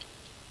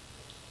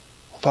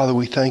Father,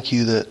 we thank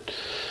you that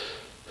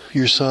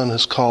your Son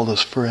has called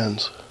us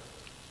friends.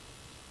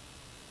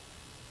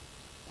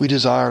 We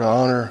desire to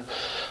honor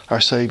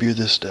our Savior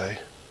this day.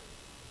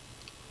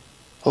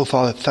 Oh,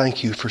 Father,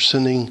 thank you for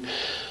sending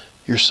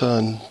your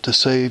Son to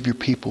save your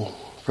people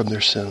from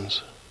their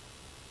sins.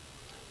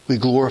 We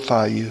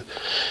glorify you.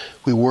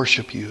 We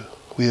worship you.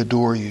 We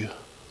adore you.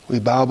 We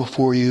bow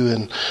before you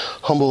in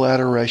humble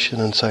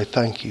adoration and say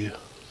thank you.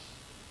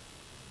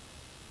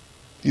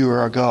 You are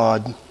our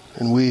God,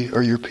 and we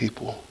are your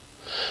people.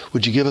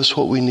 Would you give us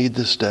what we need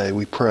this day,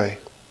 we pray.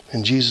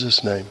 In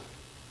Jesus' name,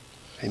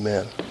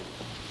 amen.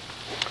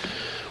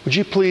 Would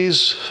you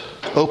please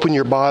open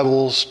your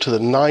Bibles to the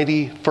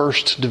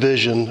 91st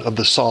division of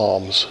the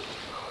Psalms.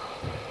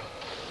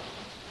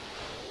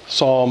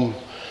 Psalm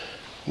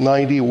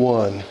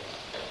 91.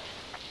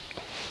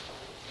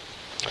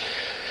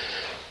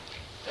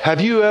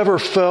 Have you ever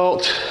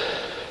felt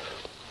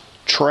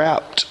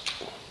trapped,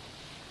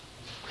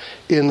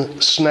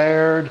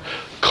 ensnared,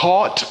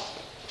 caught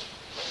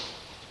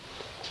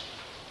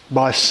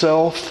by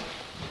self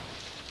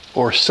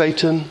or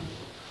Satan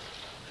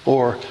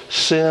or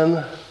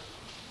sin?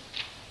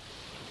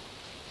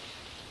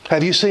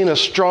 Have you seen a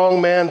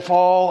strong man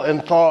fall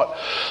and thought,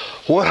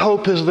 what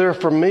hope is there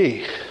for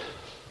me?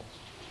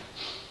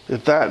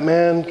 If that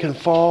man can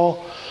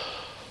fall,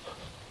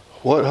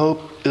 what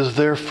hope is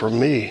there for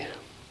me?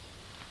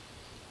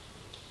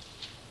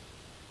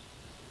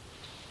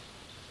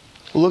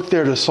 Look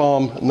there to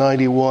Psalm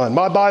 91.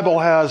 My Bible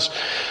has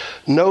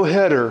no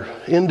header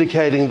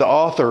indicating the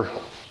author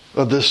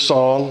of this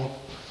song,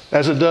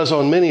 as it does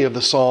on many of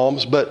the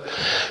Psalms, but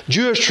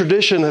Jewish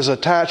tradition has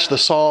attached the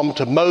psalm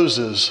to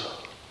Moses,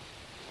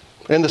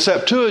 and the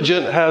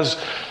Septuagint has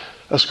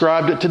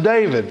ascribed it to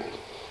David.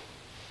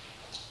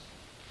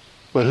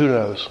 But who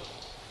knows?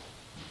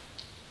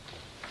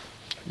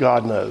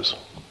 God knows.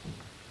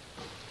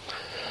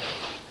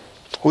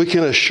 We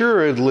can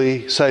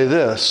assuredly say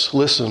this,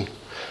 listen,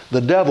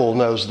 the devil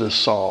knows this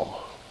psalm.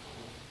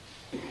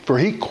 For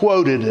he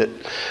quoted it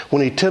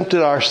when he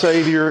tempted our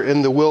Savior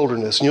in the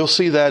wilderness. And you'll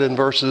see that in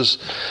verses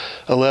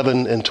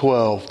 11 and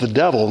 12. The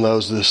devil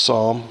knows this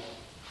psalm.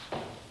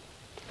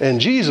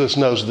 And Jesus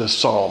knows this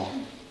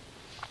psalm.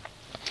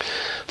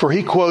 For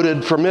he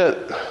quoted from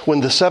it when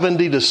the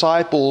 70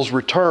 disciples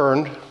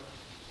returned,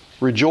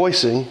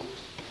 rejoicing.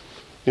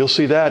 You'll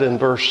see that in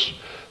verse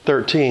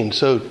 13.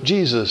 So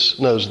Jesus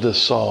knows this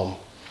psalm.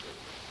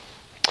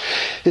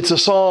 It's a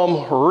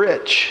psalm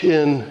rich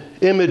in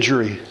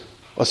imagery,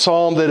 a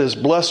psalm that has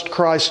blessed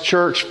Christ's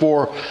church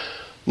for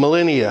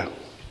millennia.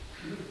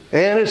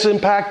 And it's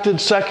impacted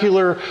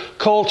secular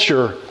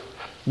culture,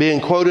 being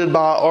quoted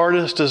by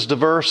artists as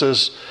diverse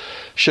as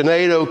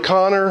Sinead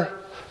O'Connor,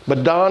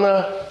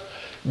 Madonna,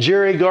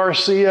 Jerry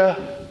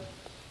Garcia,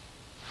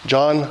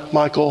 John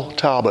Michael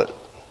Talbot.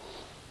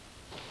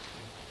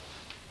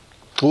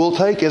 We'll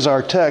take as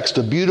our text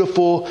a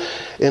beautiful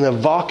and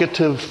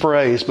evocative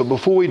phrase, but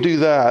before we do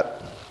that,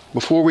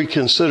 before we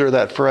consider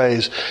that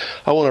phrase,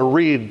 I want to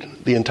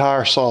read the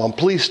entire psalm.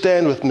 Please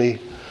stand with me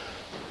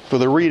for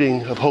the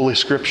reading of Holy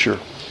Scripture.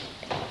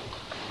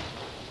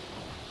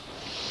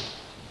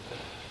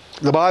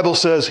 The Bible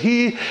says,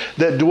 "He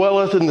that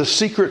dwelleth in the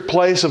secret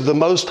place of the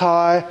Most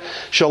High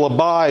shall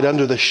abide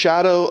under the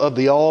shadow of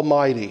the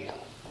Almighty.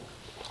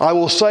 I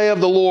will say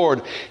of the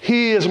Lord,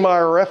 He is my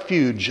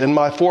refuge and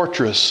my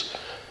fortress,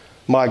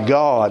 my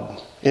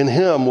God, in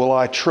Him will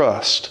I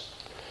trust.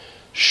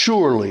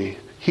 Surely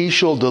He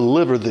shall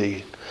deliver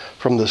thee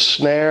from the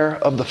snare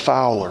of the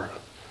fowler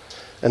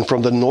and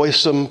from the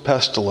noisome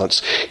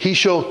pestilence. He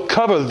shall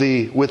cover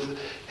thee with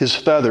His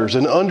feathers,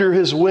 and under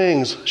His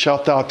wings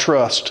shalt thou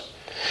trust.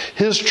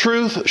 His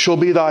truth shall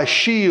be thy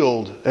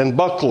shield and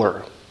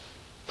buckler.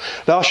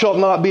 Thou shalt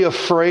not be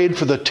afraid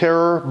for the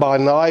terror by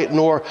night,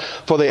 nor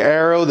for the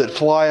arrow that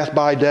flieth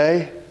by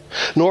day,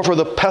 nor for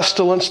the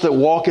pestilence that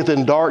walketh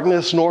in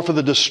darkness, nor for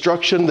the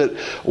destruction that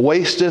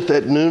wasteth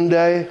at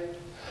noonday.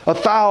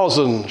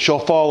 1,000 shall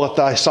fall at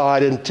thy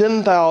side, and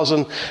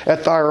 10,000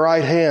 at thy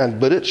right hand,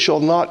 but it shall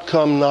not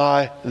come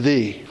nigh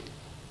thee.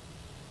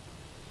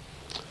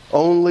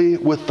 Only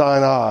with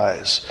thine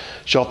eyes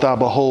shalt thou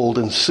behold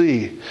and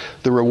see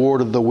the reward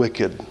of the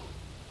wicked,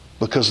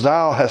 because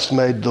thou hast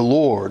made the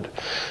Lord,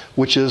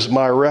 which is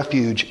my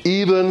refuge,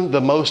 even the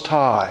Most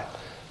High,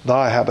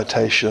 thy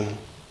habitation.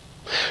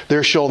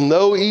 There shall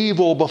no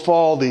evil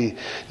befall thee,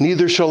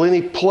 neither shall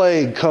any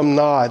plague come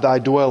nigh thy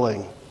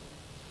dwelling.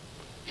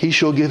 He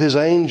shall give His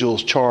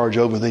angels charge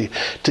over thee,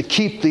 to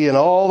keep thee in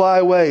all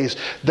thy ways.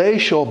 They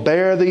shall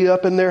bear thee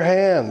up in their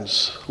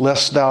hands,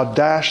 lest thou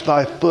dash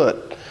thy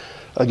foot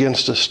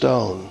against a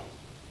stone.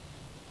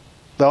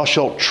 Thou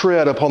shalt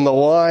tread upon the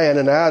lion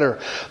and adder,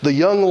 the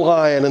young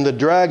lion and the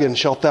dragon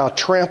shalt thou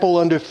trample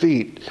under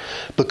feet,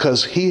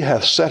 because He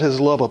hath set His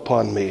love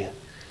upon me.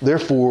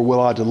 Therefore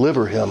will I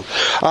deliver him.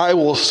 I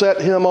will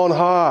set him on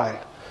high,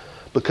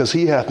 because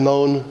he hath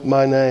known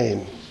my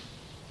name.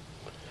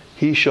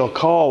 He shall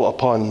call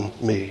upon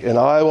me, and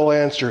I will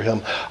answer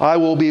him. I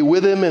will be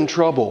with him in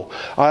trouble.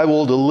 I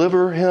will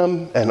deliver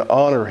him and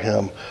honor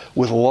him.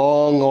 With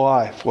long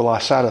life will I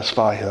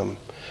satisfy him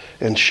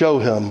and show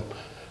him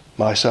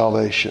my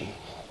salvation.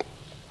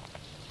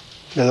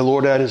 May the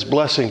Lord add his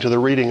blessing to the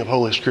reading of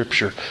Holy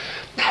Scripture.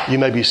 You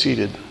may be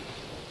seated.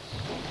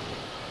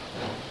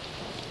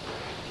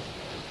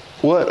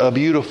 What a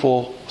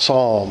beautiful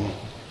psalm.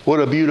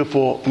 What a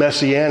beautiful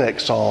messianic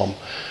psalm.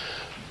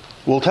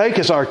 We'll take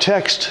as our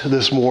text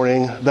this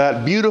morning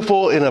that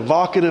beautiful and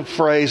evocative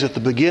phrase at the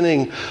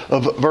beginning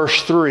of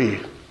verse 3,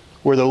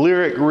 where the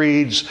lyric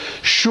reads,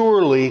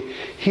 "Surely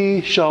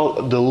he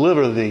shall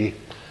deliver thee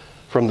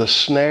from the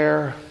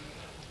snare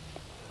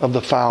of the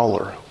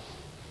fowler."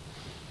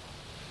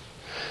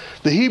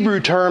 The Hebrew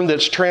term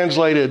that's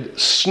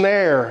translated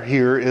snare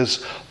here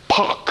is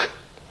pak,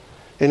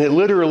 and it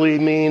literally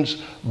means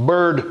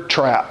bird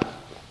trap,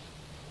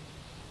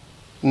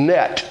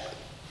 net,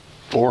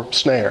 or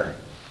snare.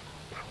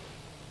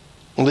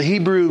 The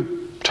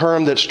Hebrew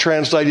term that's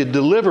translated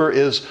deliver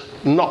is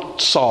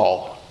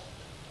natsal,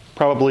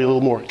 probably a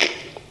little more,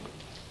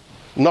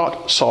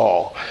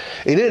 natsal.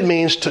 And it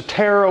means to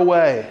tear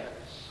away,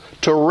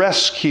 to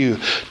rescue,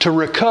 to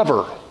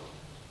recover,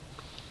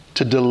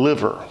 to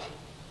deliver.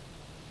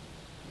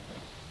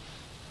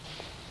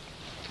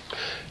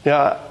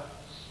 Now,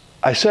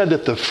 I said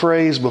that the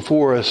phrase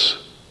before us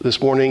this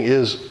morning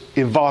is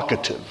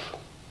evocative.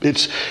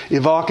 It's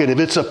evocative.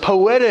 It's a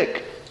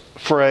poetic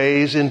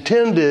phrase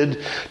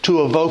intended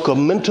to evoke a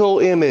mental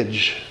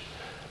image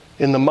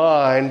in the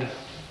mind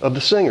of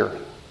the singer.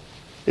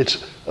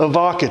 It's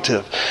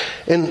evocative.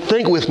 And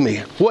think with me,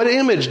 what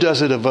image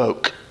does it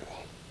evoke?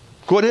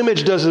 What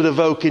image does it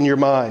evoke in your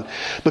mind?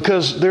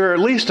 Because there are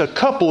at least a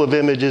couple of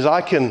images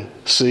I can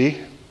see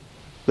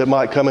that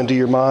might come into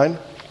your mind.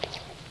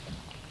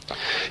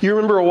 You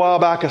remember a while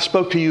back I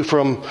spoke to you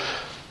from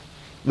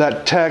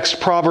that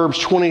text, Proverbs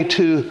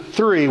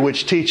 22:3,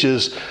 which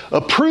teaches, "A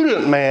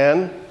prudent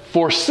man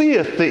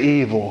foreseeth the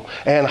evil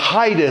and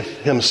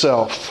hideth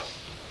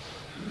himself,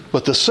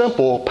 but the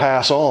simple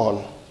pass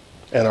on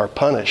and are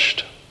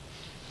punished."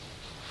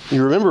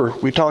 You remember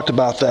we talked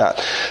about that.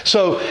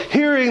 So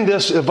hearing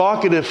this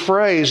evocative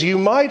phrase, you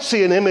might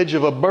see an image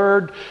of a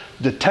bird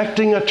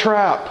detecting a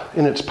trap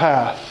in its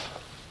path,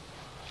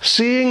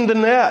 seeing the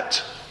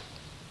net,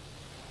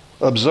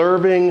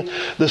 observing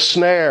the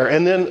snare,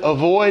 and then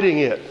avoiding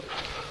it.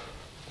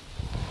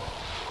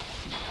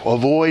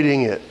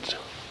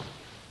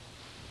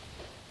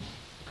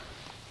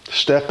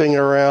 Stepping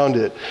around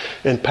it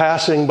and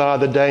passing by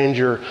the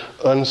danger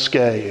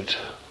unscathed.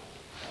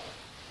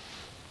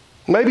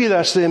 Maybe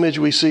that's the image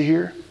we see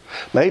here.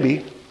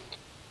 Maybe.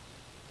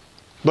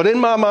 But in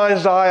my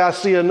mind's eye, I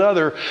see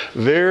another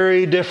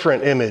very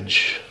different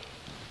image.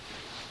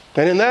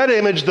 And in that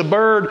image, the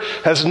bird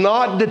has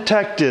not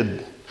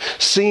detected,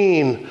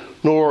 seen,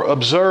 nor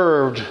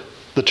observed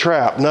the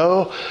trap.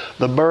 No,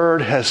 the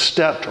bird has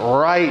stepped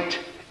right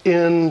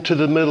into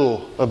the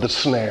middle of the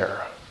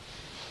snare.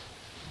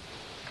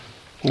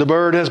 The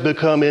bird has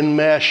become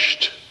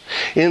enmeshed,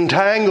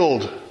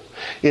 entangled,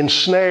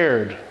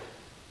 ensnared,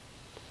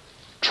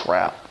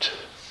 trapped,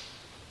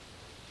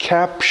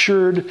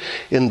 captured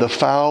in the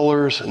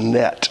fowler's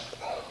net.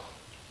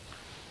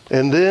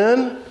 And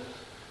then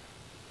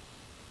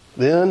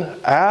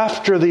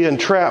after the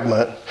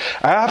entrapment,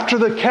 after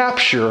the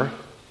capture,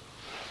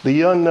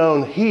 the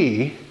unknown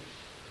he,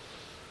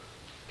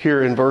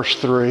 here in verse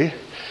 3,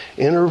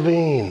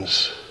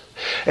 intervenes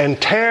and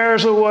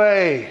tears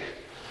away,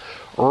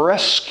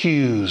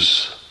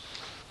 rescues,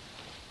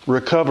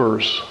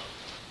 recovers,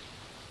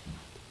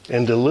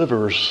 and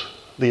delivers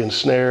the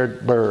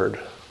ensnared bird.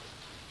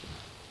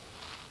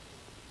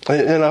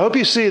 And I hope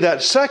you see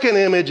that second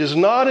image is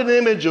not an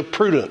image of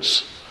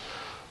prudence.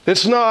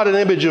 It's not an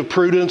image of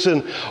prudence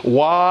and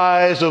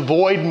wise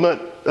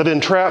avoidment of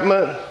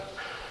entrapment.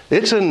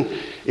 It's an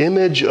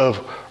image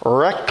of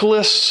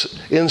reckless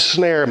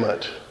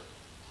ensnarement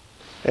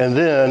and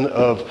then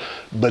of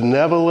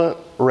benevolent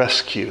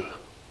rescue.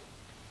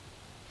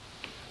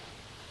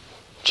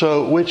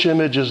 So which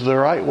image is the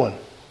right one?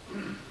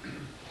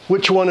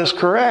 Which one is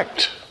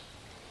correct?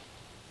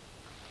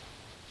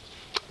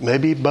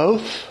 Maybe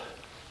both?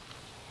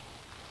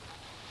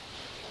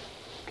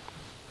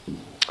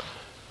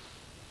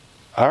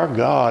 Our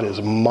God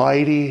is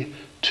mighty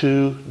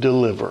to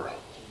deliver.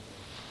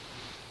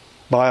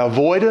 By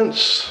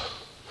avoidance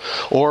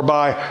or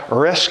by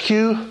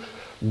rescue,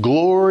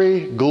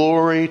 glory,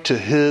 glory to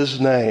His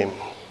name.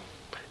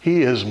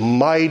 He is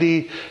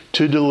mighty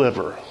to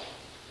deliver.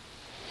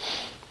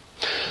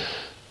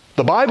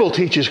 The Bible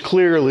teaches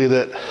clearly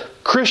that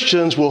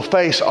Christians will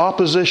face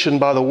opposition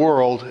by the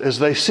world as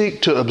they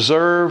seek to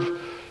observe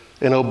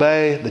and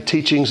obey the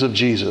teachings of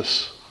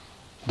Jesus.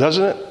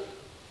 Doesn't it?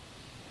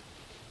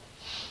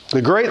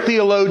 The great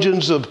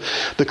theologians of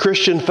the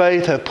Christian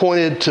faith have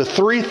pointed to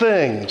three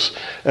things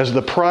as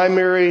the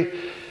primary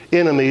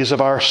enemies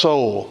of our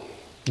soul.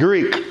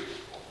 Greek,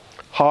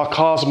 ha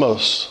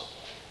cosmos,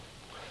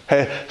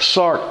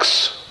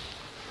 sarx,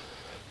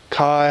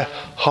 Kai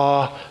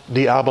ha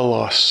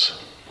diabolos.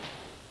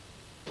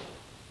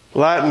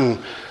 Latin,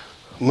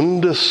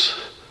 mundus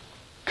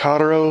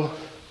caro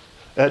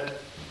et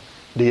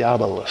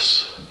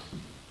diabolus.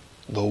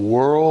 The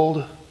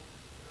world,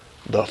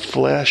 the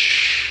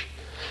flesh,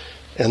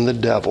 and the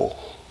devil.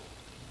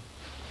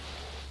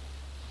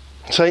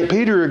 St.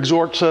 Peter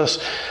exhorts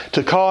us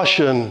to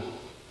caution,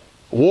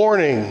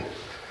 warning,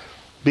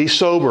 be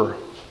sober,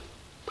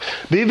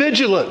 be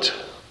vigilant,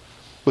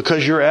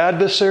 because your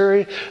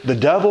adversary, the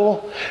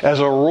devil, as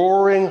a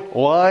roaring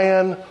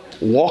lion,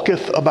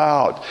 walketh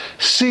about,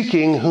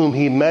 seeking whom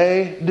he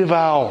may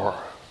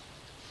devour.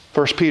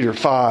 1 Peter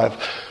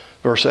 5,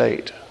 verse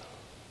 8.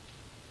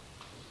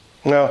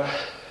 Now,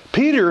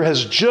 Peter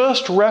has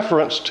just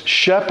referenced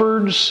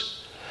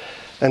shepherds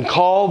and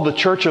called the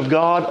church of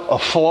God a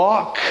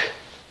flock.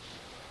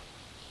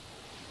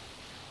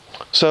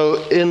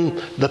 So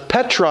in the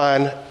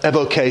Petrine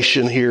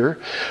evocation here,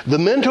 the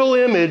mental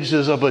image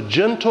is of a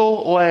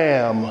gentle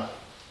lamb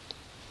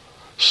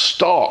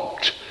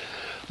stalked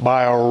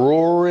by a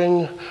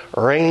roaring,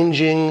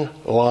 ranging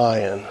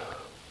lion.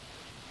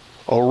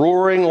 A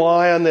roaring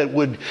lion that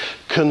would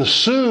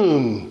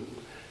consume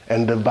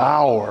and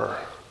devour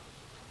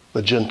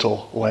the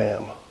gentle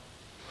lamb.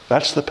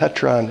 That's the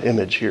Petrine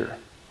image here.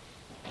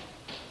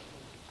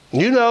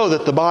 You know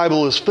that the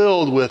Bible is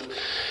filled with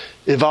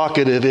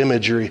evocative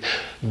imagery,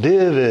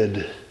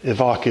 vivid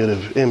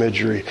evocative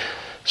imagery.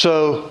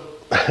 So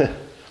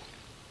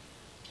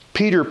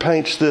Peter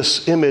paints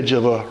this image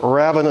of a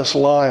ravenous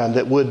lion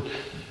that would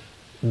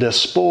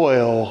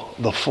despoil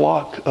the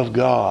flock of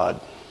God.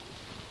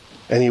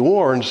 And he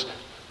warns,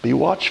 be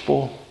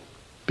watchful,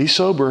 be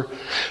sober,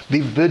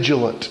 be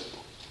vigilant,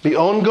 be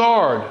on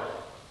guard.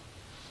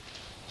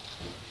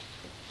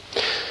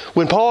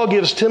 When Paul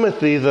gives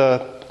Timothy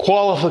the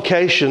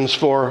qualifications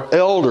for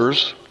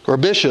elders or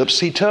bishops,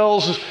 he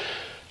tells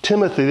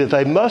Timothy that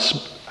they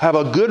must have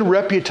a good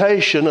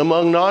reputation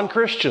among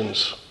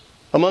non-Christians,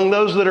 among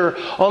those that are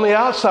on the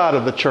outside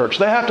of the church.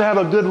 They have to have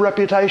a good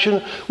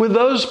reputation with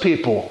those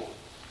people,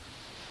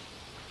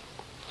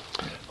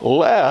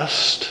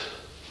 lest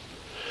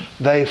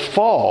they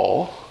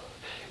fall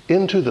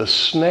into the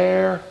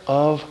snare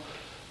of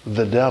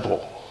the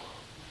devil.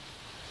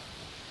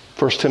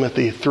 1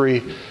 Timothy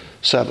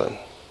 3:7.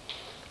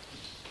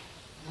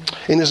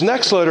 In his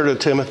next letter to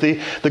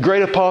Timothy, the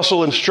great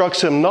apostle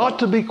instructs him not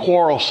to be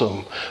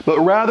quarrelsome, but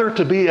rather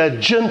to be a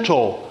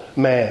gentle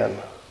man,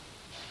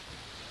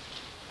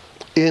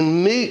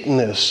 in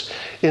meekness,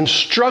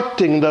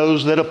 instructing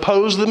those that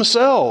oppose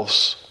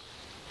themselves,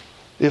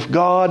 if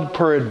God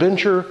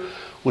peradventure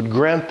would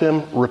grant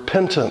them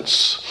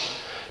repentance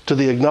to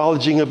the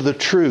acknowledging of the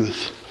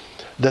truth,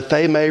 that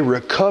they may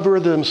recover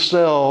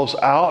themselves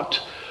out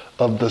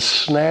of the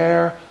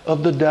snare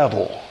of the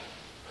devil,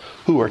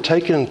 who are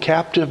taken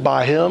captive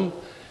by him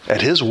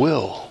at his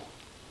will.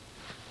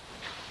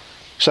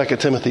 2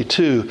 Timothy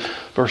 2,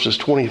 verses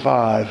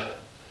 25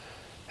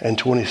 and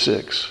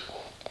 26.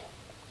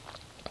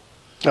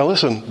 Now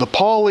listen, the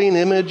Pauline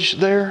image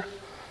there,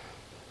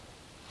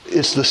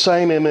 it's the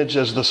same image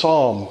as the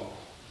Psalm.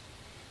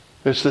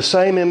 It's the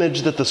same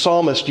image that the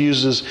psalmist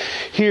uses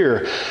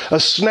here.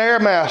 A snare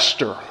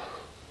master,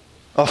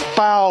 a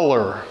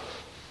fowler,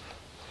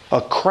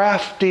 a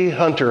crafty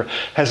hunter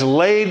has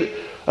laid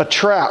a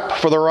trap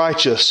for the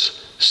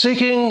righteous,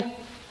 seeking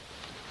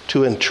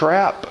to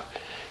entrap,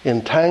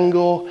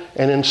 entangle,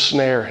 and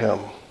ensnare him.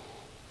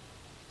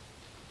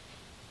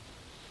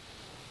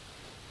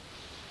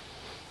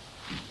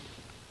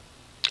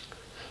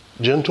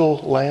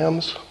 Gentle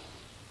lambs,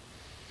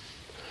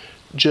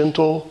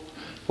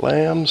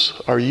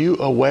 are you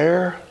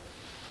aware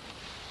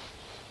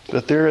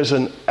that there is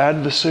an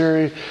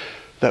adversary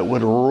that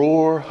would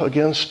roar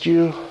against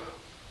you,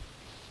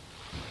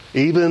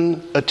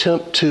 even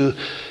attempt to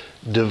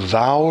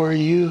devour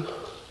you,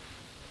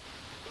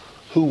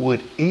 who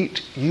would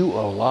eat you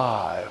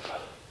alive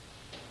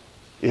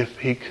if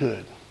he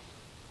could?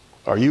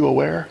 Are you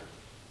aware?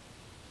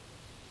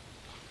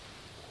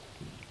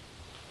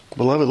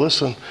 Beloved,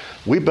 listen,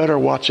 we better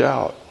watch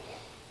out.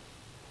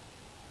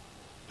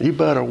 You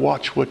better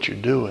watch what you're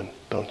doing,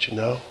 don't you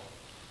know?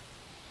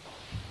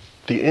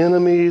 The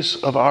enemies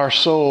of our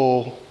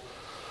soul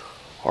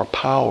are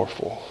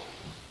powerful.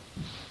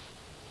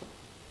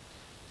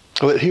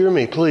 But hear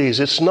me, please.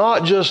 It's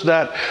not just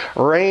that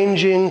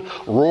ranging,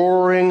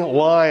 roaring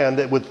lion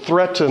that would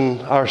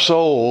threaten our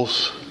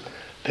souls.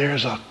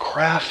 There's a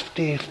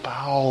crafty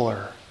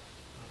fowler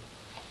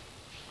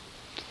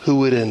who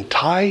would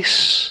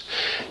entice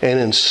and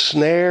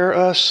ensnare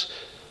us,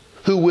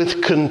 who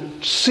with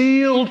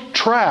concealed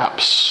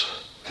traps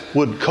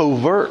would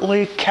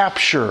covertly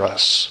capture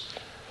us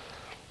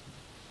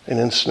and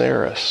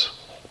ensnare us.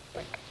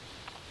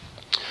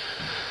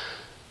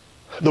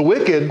 The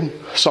wicked,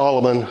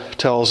 Solomon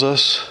tells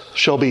us,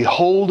 shall be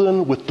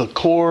holden with the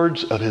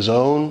cords of his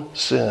own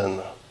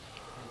sin.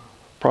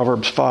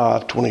 Proverbs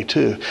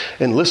 5:22.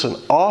 And listen,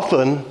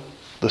 often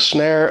the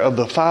snare of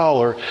the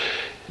fowler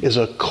is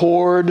a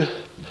cord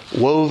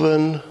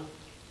woven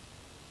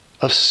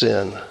of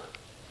sin.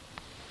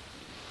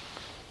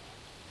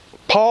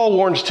 Paul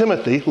warns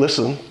Timothy,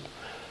 listen,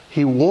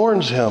 he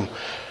warns him,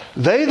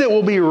 they that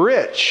will be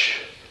rich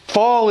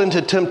fall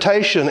into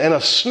temptation and a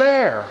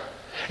snare,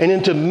 and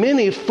into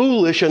many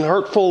foolish and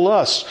hurtful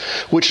lusts,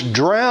 which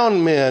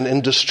drown men in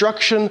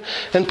destruction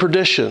and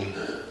perdition.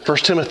 1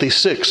 Timothy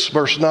 6,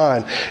 verse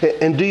 9.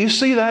 And do you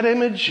see that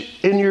image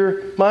in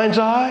your mind's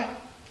eye?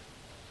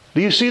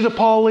 Do you see the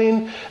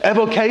Pauline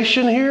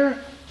evocation here?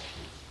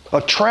 A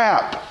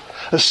trap,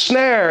 a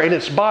snare, and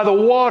it's by the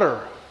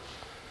water.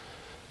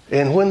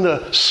 And when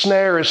the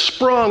snare is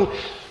sprung,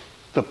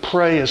 the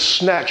prey is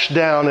snatched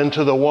down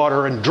into the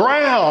water and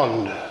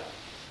drowned,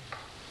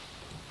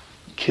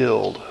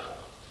 killed.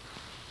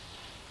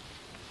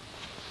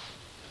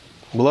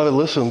 Beloved,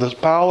 listen, this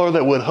fowler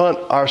that would hunt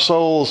our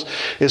souls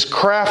is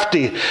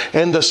crafty,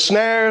 and the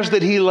snares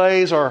that he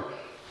lays are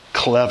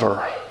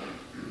clever.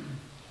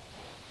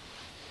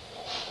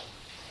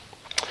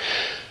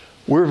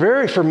 We're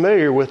very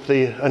familiar with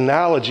the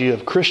analogy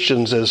of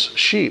Christians as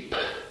sheep,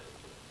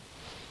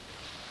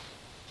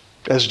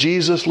 as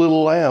Jesus'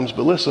 little lambs.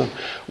 But listen,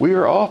 we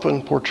are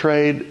often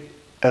portrayed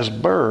as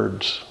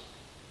birds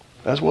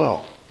as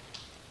well.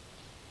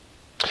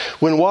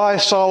 When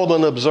wise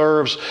Solomon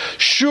observes,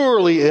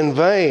 surely in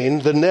vain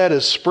the net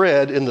is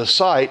spread in the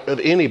sight of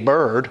any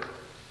bird,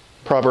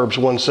 Proverbs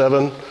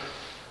 1:7,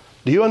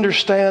 do you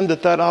understand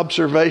that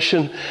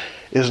observation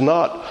is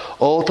not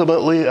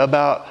ultimately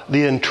about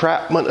the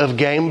entrapment of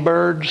game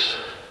birds?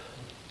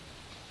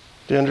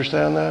 Do you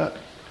understand that?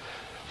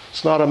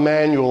 It's not a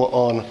manual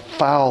on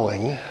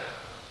fowling.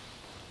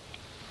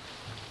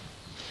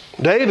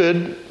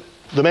 David,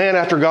 the man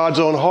after God's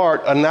own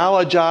heart,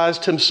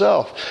 analogized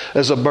himself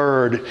as a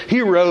bird.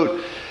 He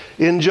wrote,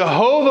 in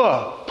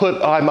Jehovah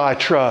put I my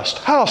trust.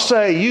 How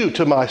say you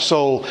to my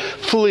soul,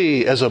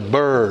 flee as a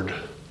bird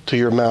to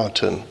your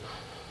mountain?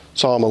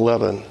 Psalm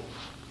 11,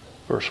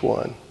 verse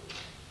 1.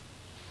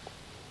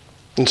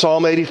 In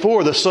Psalm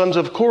 84, the sons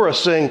of Korah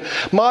sing,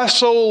 my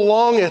soul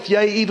longeth,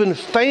 yea, even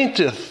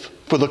fainteth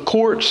for the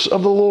courts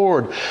of the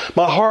Lord.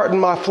 My heart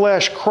and my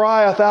flesh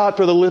crieth out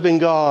for the living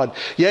God.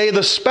 Yea,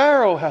 the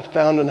sparrow hath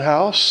found an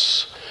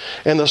house,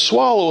 and the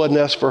swallow a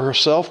nest for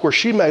herself, where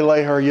she may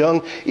lay her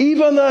young.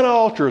 Even thine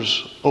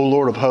altars, O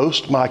Lord of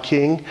hosts, my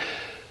King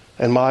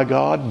and my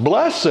God.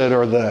 Blessed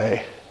are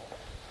they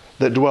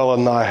that dwell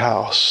in thy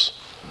house.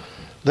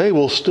 They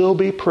will still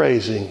be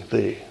praising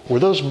thee. Were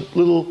those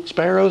little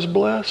sparrows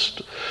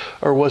blessed?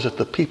 Or was it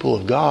the people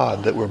of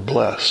God that were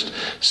blessed,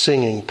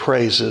 singing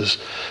praises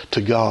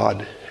to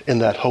God in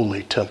that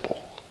holy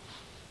temple?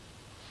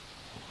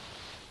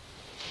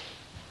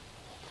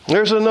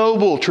 There's a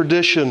noble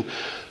tradition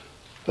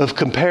of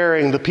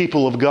comparing the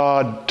people of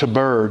God to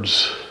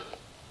birds.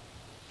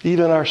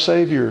 Even our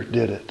Savior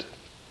did it.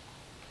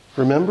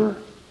 Remember?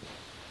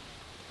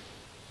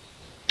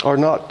 Are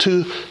not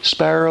 2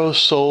 sparrows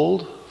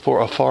sold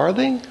for a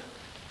farthing?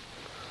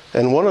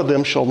 And one of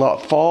them shall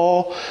not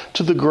fall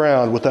to the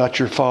ground without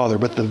your Father,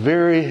 but the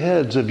very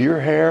heads of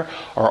your hair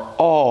are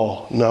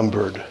all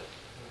numbered.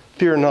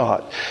 Fear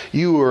not,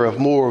 you are of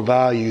more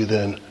value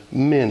than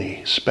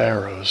many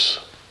sparrows.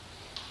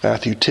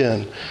 Matthew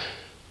 10,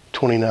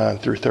 29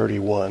 through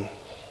 31.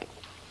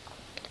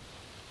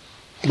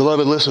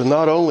 Beloved, listen,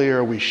 not only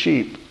are we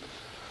sheep,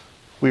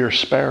 we are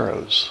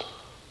sparrows.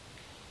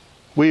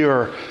 We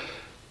are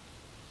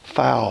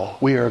fowl.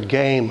 We are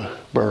game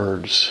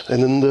birds.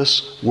 And in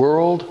this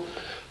world,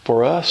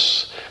 for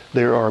us,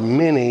 there are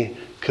many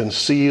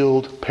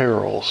concealed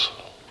perils.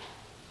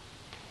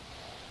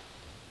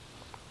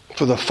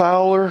 For the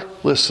fowler,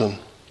 listen,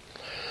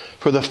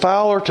 for the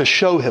fowler to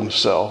show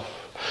himself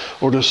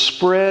or to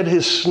spread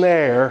his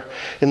snare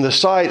in the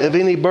sight of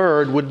any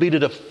bird would be to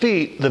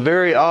defeat the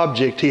very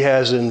object he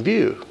has in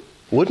view,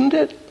 wouldn't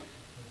it?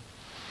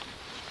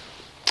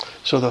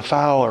 So the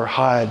fowler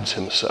hides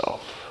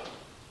himself.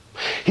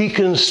 He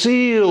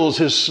conceals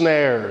his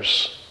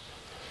snares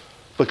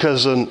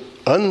because an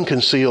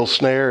unconcealed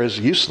snare is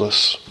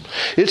useless.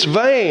 It's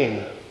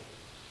vain.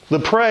 The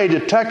prey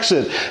detects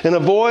it and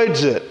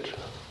avoids it.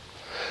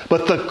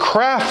 But the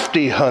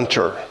crafty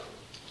hunter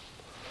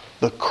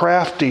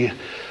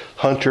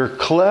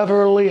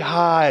cleverly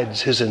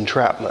hides his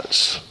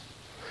entrapments,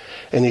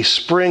 and he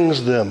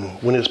springs them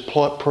when his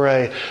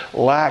prey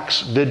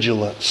lacks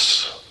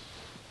vigilance,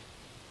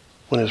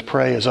 when his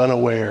prey is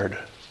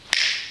unaware.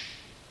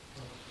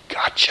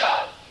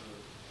 Gotcha.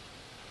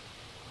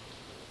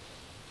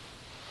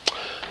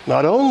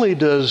 Not only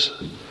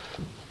does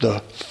the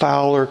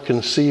fowler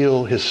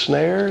conceal his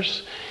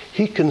snares,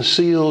 he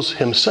conceals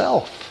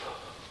himself.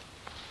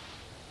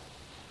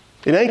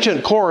 In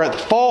ancient Corinth,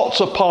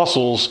 false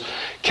apostles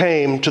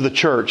came to the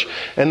church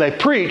and they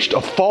preached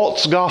a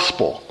false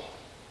gospel.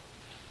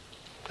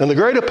 And the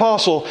great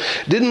apostle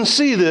didn't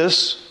see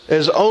this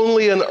as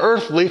only an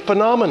earthly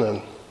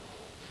phenomenon.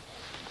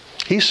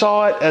 He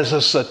saw it as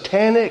a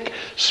satanic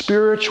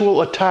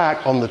spiritual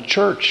attack on the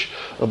church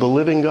of the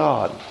living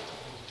God.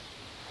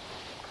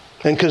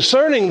 And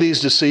concerning these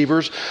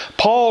deceivers,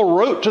 Paul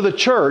wrote to the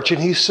church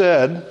and he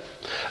said,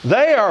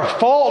 they are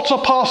false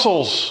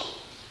apostles,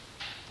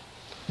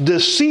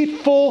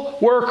 deceitful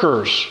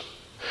workers,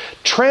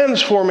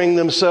 transforming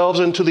themselves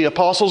into the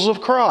apostles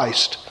of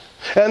Christ.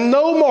 And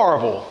no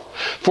marvel,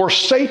 for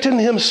Satan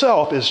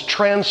himself is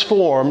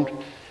transformed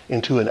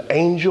into an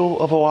angel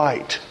of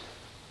light.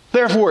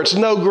 Therefore, it's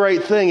no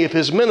great thing if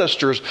his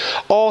ministers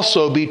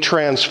also be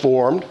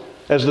transformed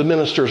as the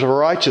ministers of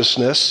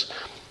righteousness,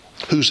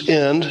 whose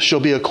end shall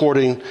be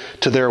according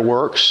to their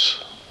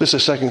works. This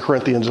is 2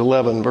 Corinthians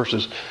 11,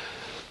 verses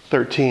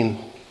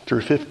 13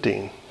 through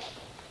 15.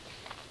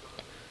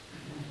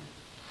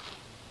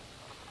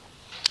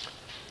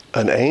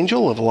 An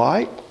angel of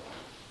light?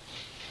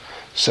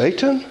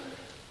 Satan?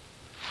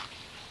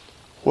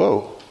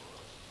 Whoa.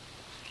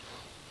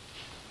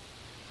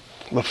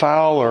 The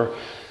fowler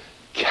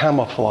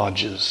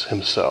camouflages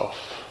himself.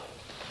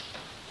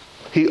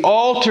 He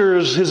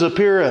alters his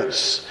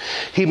appearance.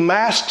 He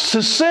masks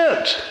his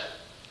scent.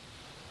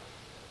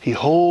 He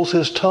holds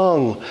his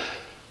tongue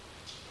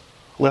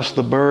lest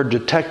the bird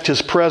detect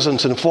his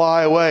presence and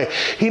fly away.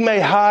 He may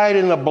hide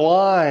in a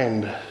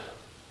blind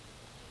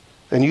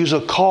and use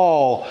a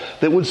call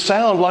that would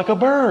sound like a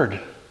bird.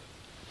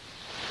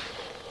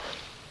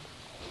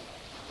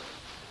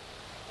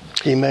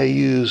 He may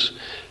use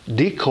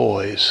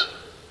decoys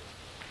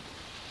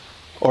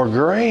or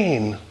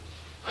grain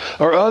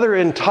or other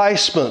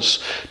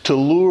enticements to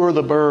lure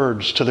the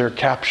birds to their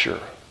capture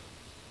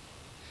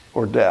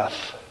or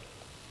death.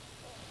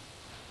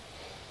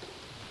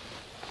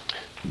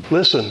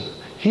 Listen,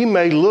 he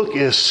may look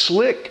as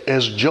slick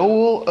as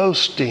Joel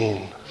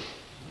Osteen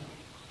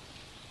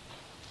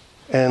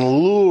and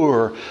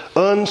lure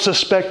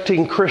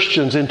unsuspecting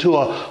Christians into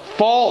a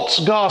false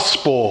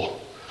gospel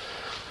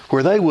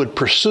where they would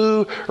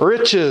pursue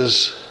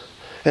riches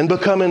and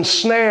become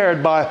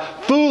ensnared by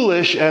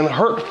foolish and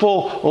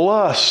hurtful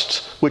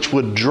lusts, which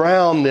would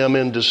drown them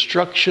in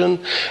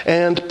destruction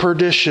and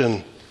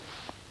perdition,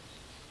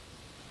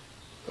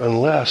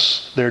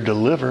 unless they're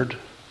delivered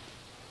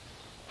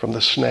from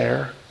the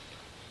snare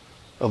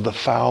of the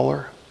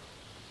fowler.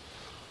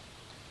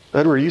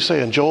 Edward, are you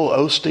saying Joel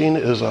Osteen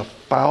is a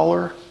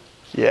fowler?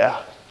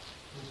 Yeah.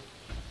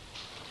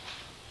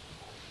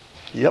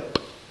 Yep.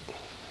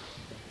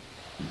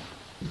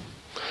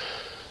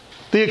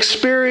 The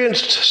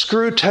experienced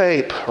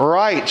Screwtape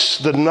writes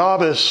the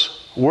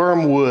novice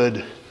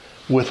Wormwood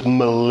with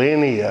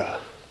millennia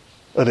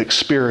of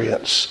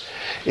experience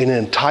in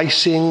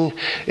enticing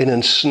and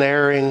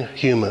ensnaring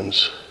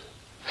humans.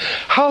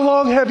 How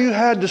long have you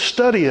had to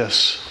study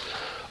us?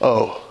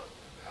 Oh,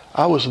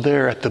 I was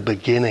there at the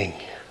beginning.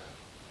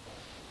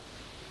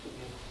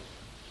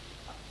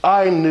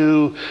 I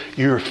knew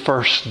your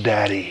first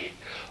daddy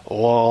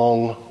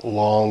long,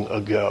 long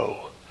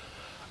ago.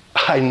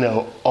 I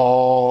know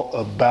all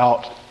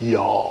about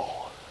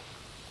y'all.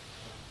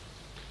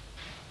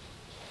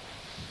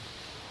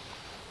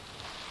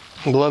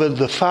 Beloved,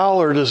 the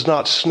fowler does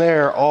not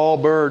snare all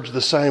birds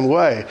the same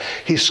way.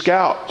 He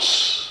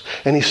scouts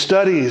and he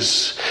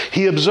studies.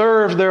 He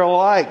observes their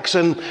likes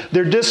and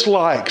their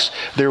dislikes,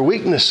 their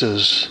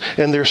weaknesses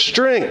and their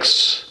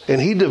strengths. And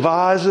he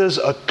devises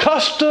a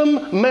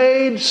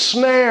custom-made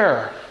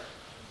snare,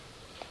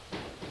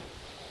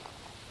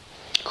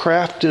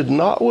 crafted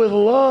not with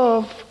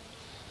love,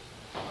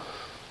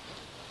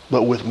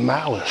 but with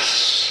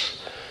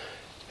malice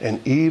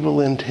and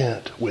evil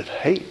intent, with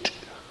hate.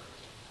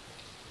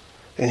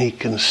 And he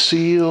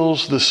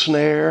conceals the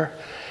snare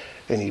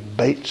and he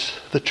baits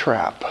the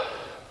trap.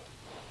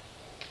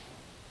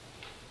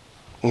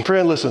 And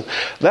friend, listen,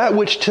 that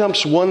which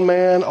tempts one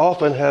man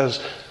often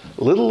has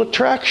little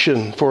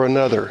attraction for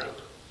another.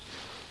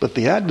 But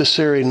the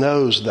adversary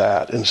knows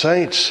that. And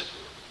saints,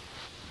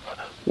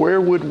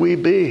 where would we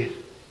be?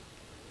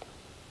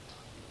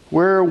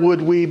 Where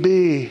would we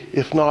be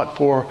if not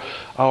for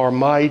our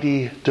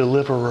mighty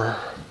deliverer?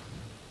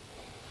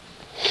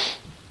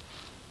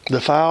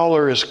 The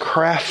fowler is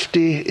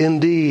crafty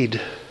indeed.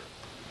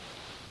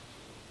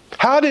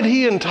 How did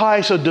he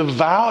entice a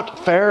devout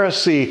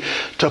Pharisee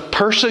to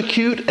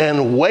persecute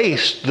and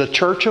waste the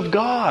church of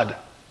God?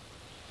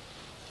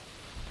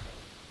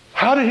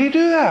 How did he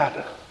do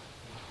that?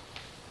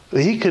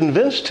 He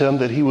convinced him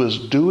that he was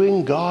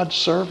doing God's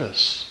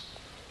service,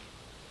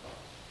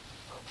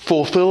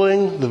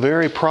 fulfilling the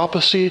very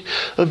prophecy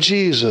of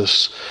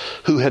Jesus,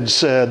 who had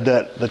said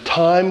that the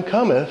time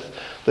cometh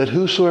that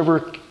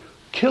whosoever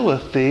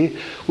killeth thee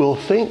will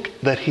think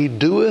that he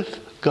doeth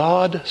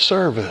God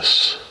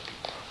service.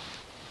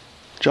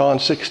 John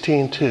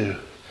 16:2.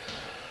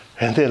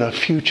 And then a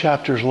few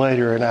chapters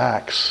later in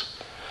Acts.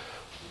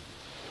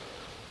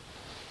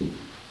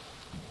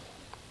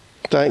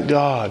 Thank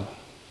God.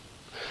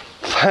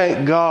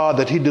 Thank God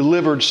that he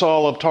delivered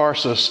Saul of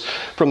Tarsus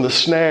from the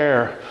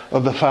snare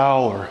of the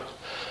fowler.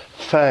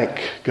 Thank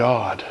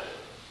God.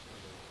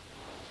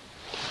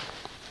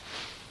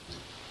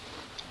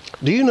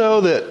 Do you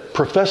know that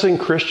professing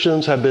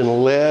Christians have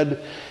been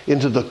led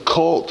into the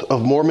cult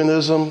of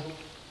Mormonism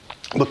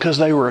because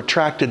they were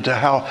attracted to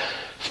how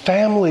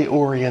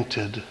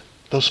family-oriented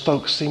those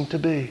folks seem to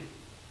be?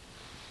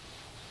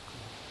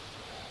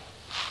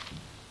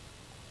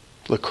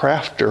 The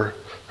crafter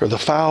or the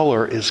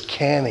fowler is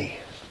canny.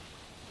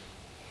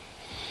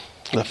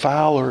 The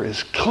fowler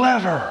is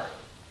clever.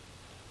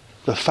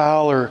 The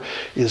fowler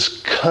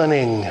is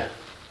cunning.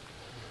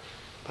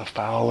 The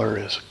fowler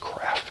is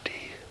crafty.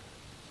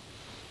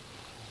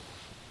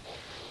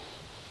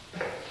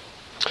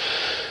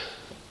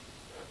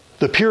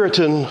 The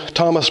Puritan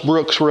Thomas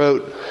Brooks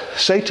wrote,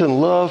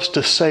 Satan loves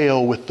to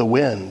sail with the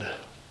wind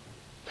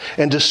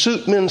and to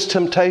suit men's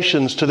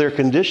temptations to their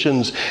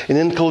conditions and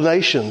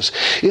inclinations.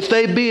 If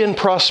they be in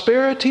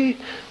prosperity,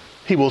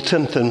 he will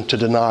tempt them to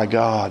deny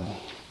God.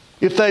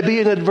 If they be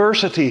in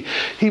adversity,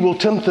 he will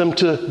tempt them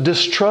to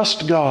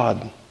distrust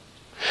God.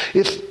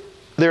 If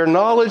their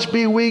knowledge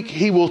be weak,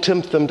 he will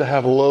tempt them to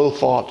have low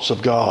thoughts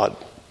of God.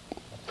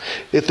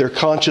 If their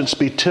conscience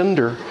be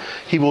tender,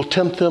 he will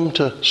tempt them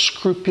to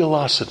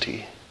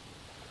scrupulosity.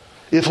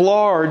 If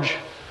large,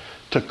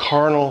 to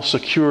carnal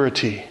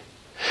security.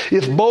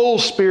 If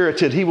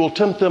bold-spirited, he will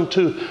tempt them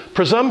to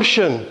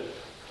presumption.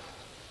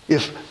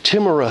 If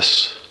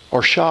timorous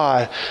or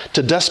shy,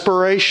 to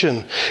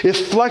desperation.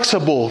 If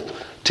flexible,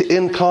 to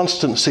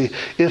inconstancy.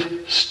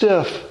 If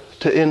stiff,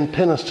 to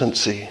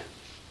impenitency.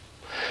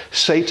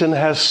 Satan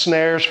has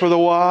snares for the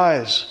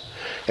wise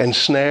and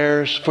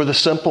snares for the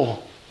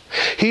simple.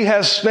 He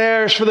has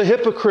snares for the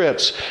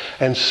hypocrites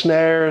and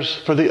snares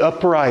for the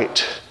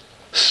upright,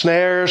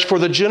 snares for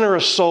the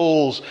generous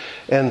souls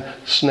and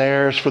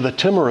snares for the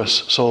timorous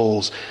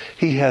souls.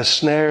 He has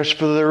snares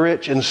for the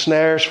rich and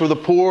snares for the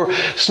poor,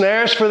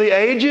 snares for the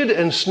aged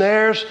and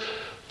snares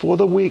for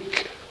the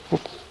weak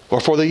or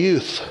for the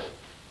youth.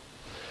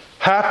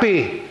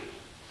 Happy,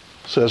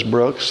 says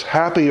Brooks,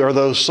 happy are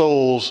those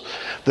souls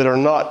that are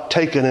not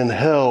taken and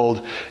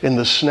held in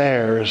the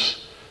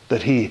snares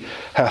that he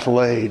hath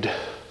laid.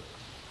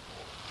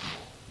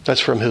 That's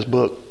from his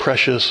book,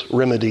 Precious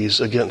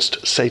Remedies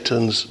Against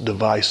Satan's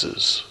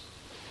Devices.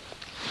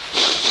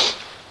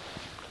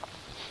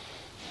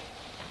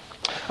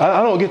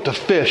 I don't get to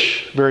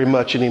fish very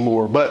much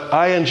anymore, but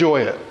I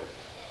enjoy it.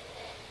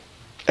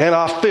 And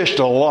I fished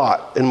a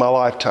lot in my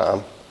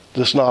lifetime,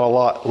 just not a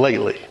lot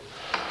lately.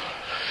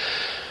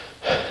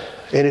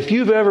 And if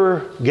you've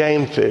ever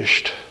game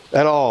fished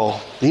at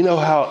all, you know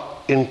how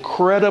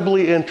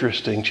incredibly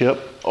interesting, Chip,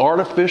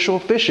 artificial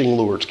fishing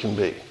lures can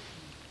be.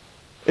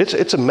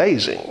 It's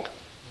amazing.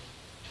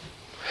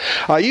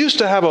 I used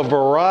to have a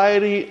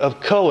variety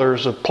of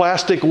colors of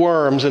plastic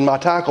worms in my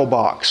tackle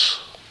box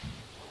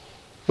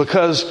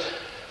because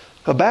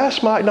a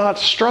bass might not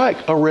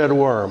strike a red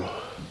worm.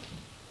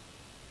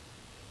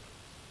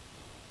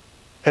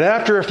 And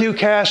after a few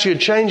casts, you'd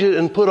change it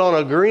and put on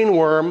a green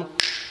worm,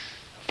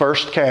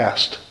 first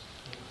cast.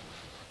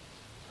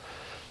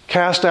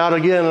 Cast out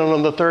again, and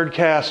on the third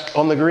cast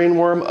on the green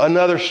worm,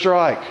 another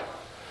strike.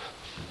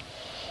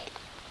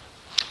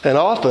 And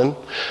often,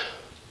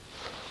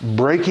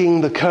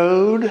 breaking the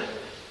code,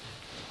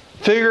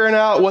 figuring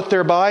out what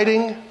they're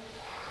biting,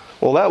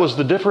 well, that was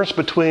the difference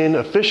between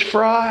a fish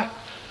fry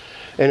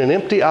and an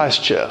empty ice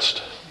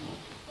chest.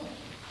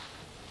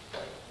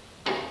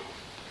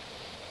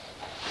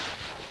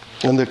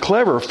 And the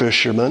clever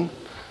fisherman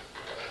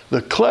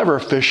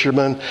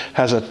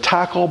has a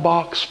tackle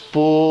box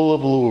full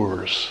of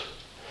lures.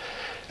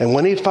 And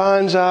when he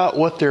finds out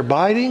what they're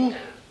biting,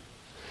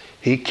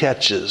 he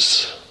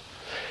catches.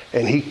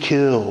 And he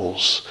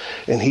kills,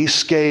 and he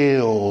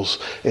scales,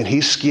 and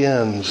he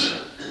skins,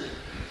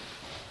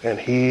 and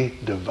he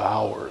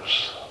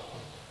devours.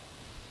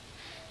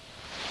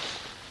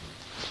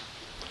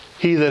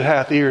 He that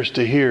hath ears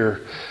to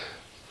hear,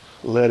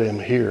 let him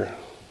hear.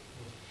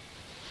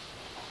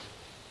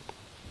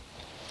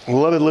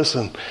 Beloved,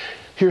 listen,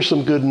 here's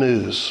some good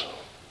news.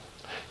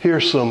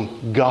 Here's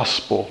some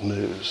gospel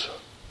news.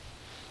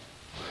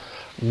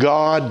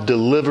 God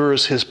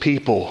delivers his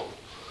people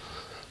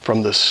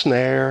from the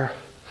snare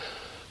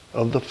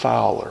of the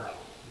fowler.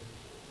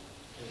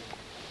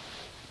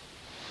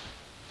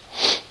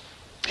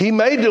 He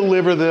may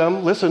deliver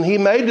them, listen, he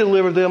may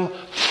deliver them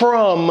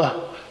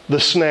from the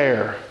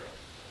snare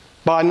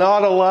by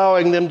not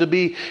allowing them to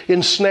be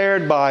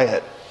ensnared by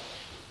it.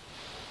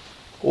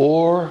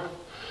 Or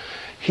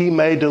he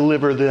may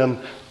deliver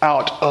them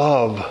out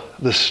of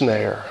the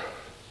snare.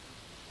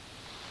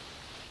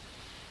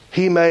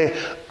 He may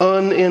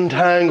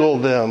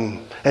unentangle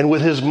them and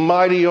with his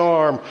mighty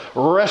arm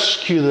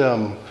rescue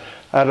them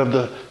out of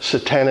the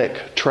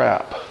satanic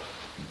trap.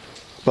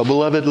 But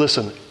beloved,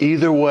 listen,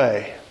 either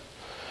way,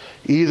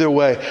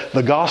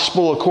 the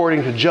gospel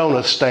according to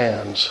Jonah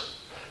stands.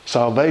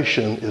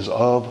 Salvation is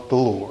of the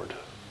Lord.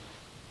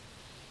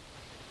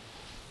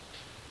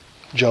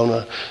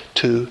 Jonah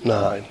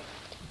 2:9.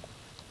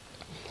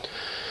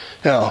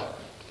 Now,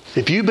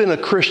 if you've been a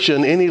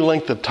Christian any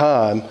length of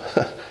time,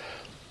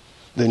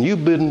 then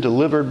you've been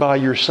delivered by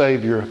your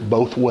Savior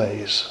both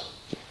ways.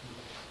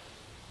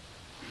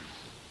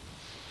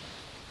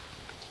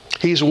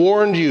 He's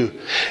warned you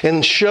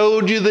and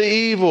showed you the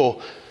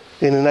evil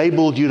and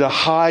enabled you to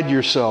hide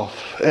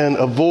yourself and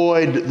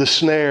avoid the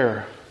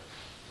snare.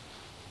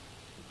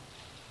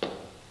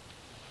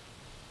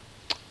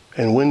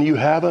 And when you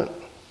haven't,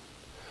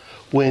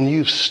 when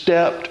you've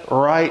stepped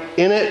right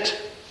in it,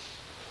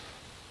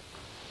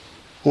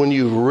 when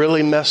you've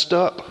really messed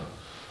up,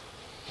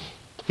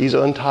 He's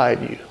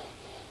untied you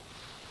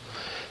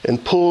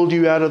and pulled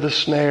you out of the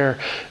snare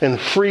and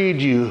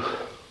freed you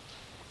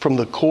from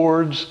the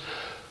cords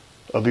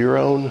of your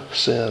own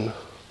sin.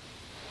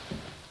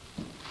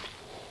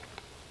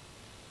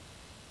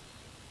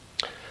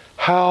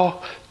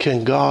 How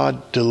can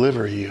God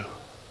deliver you?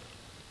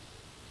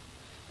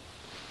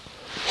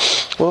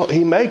 Well,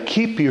 He may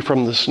keep you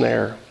from the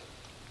snare.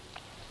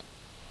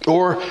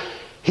 Or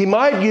He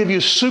might give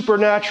you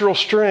supernatural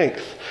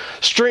strength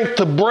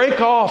to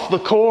break off the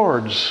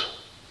cords,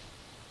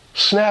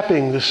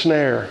 snapping the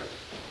snare.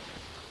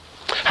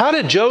 How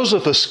did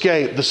Joseph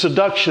escape the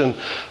seduction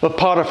of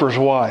Potiphar's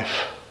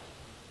wife?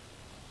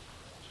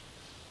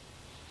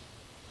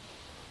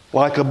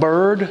 Like a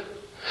bird,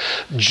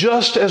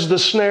 just as the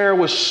snare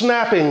was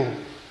snapping,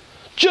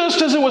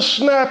 just as it was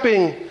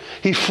snapping,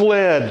 he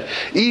fled,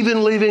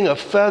 even leaving a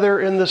feather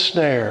in the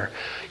snare,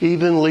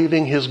 even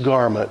leaving his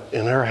garment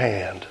in her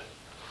hand.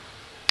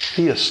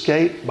 He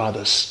escaped by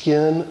the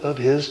skin of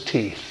his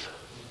teeth.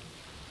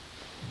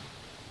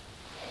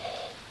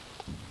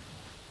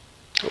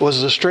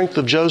 Was the strength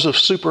of Joseph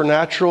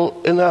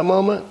supernatural in that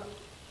moment?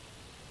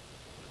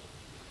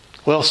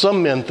 Well,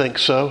 some men think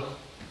so.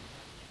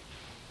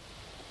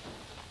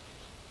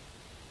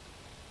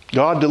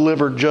 God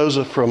delivered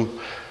Joseph from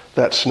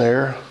that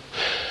snare.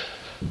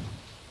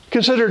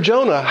 Consider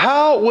Jonah.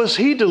 How was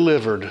he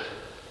delivered?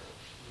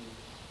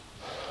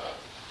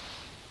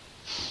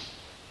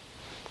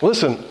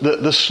 Listen,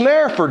 the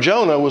snare for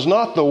Jonah was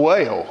not the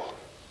whale.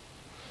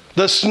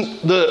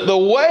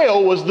 The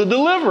whale was the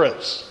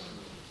deliverance.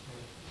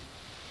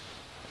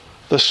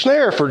 The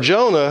snare for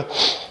Jonah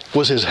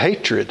was his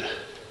hatred.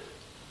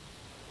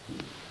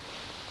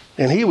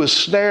 And he was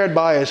snared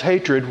by his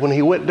hatred when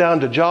he went down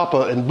to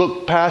Joppa and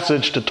booked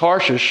passage to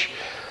Tarshish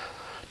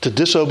to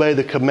disobey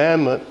the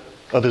commandment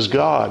of his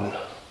God.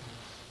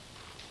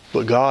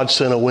 But God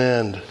sent a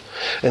wind,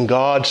 and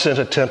God sent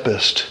a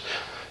tempest,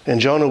 and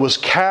Jonah was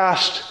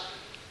cast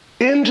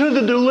into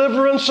the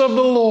deliverance of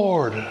the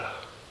Lord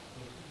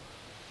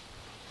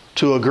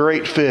to a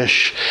great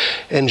fish.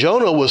 And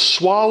Jonah was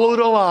swallowed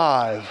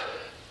alive,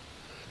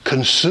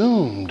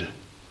 consumed,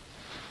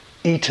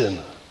 eaten.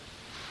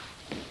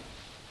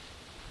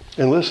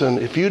 And listen,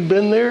 if you'd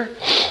been there,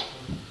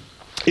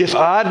 if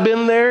I'd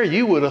been there,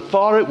 you would have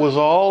thought it was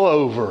all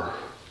over.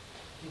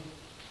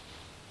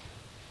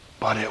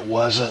 But it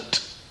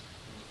wasn't.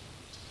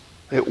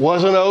 It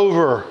wasn't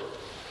over.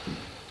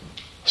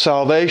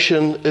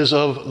 Salvation is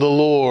of the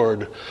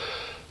Lord.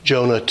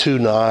 Jonah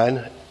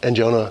 2:9 and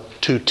Jonah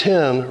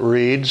 2:10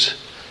 reads,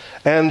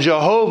 "And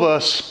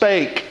Jehovah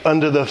spake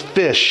unto the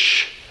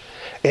fish,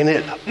 and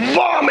it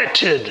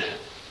vomited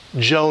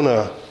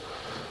Jonah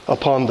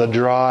upon the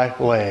dry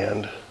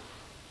land."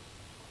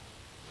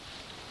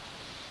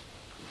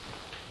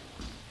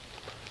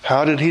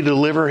 How did He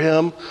deliver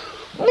him?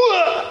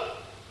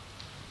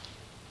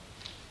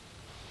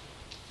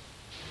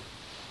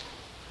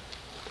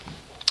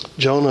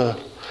 Jonah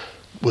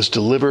was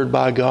delivered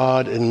by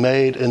God and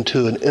made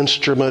into an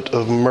instrument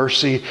of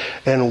mercy,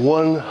 and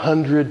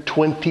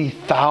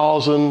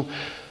 120,000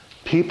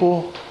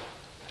 people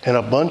and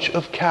a bunch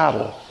of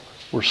cattle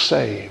were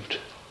saved.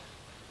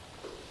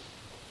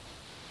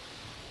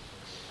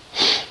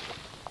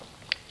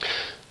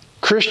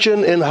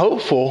 Christian and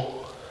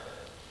hopeful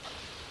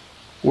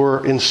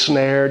were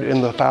ensnared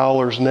in the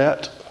fowler's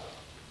net.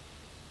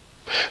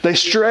 They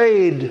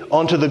strayed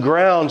onto the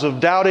grounds of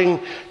Doubting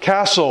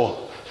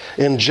Castle.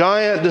 In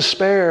giant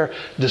despair,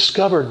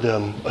 discovered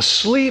them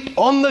asleep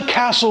on the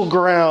castle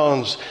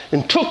grounds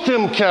and took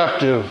them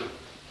captive,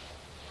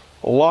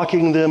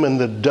 locking them in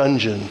the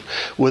dungeon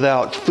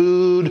without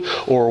food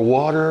or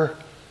water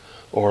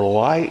or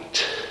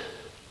light.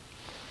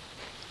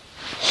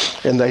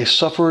 And they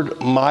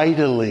suffered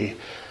mightily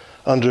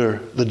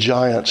under the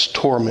giant's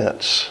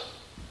torments.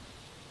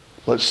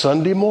 But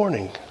Sunday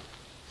morning,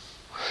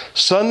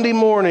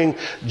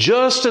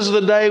 just as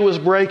the day was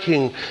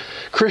breaking,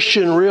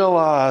 Christian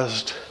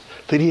realized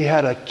that he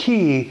had a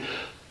key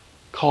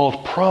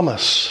called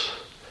promise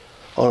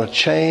on a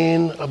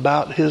chain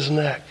about his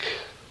neck.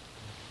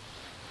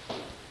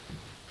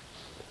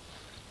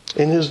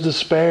 In his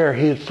despair,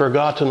 he had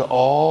forgotten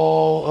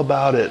all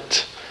about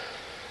it.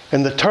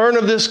 And the turn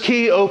of this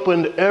key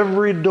opened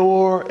every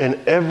door and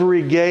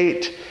every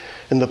gate,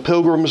 and the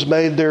pilgrims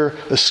made their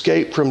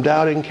escape from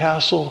Doubting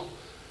Castle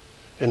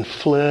and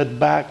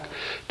fled back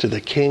to the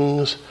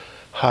King's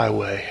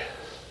Highway.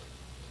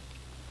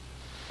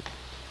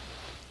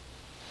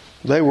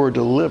 They were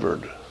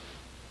delivered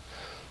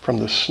from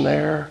the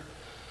snare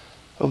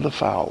of the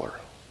fowler.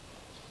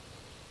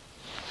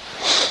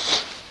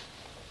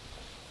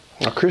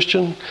 Now,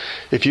 Christian,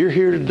 if you're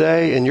here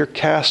today and you're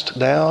cast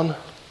down,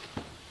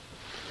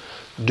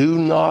 do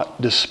not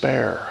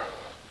despair.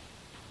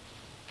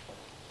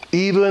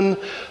 Even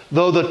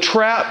though the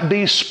trap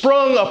be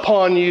sprung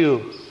upon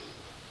you,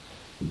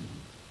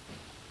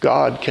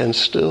 God can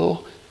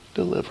still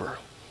deliver.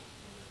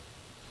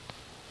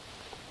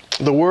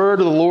 The word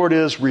of the Lord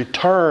is,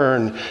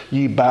 return,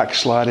 ye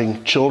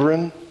backsliding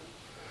children,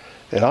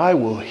 and I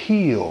will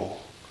heal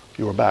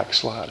your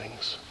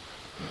backslidings.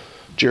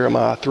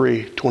 Jeremiah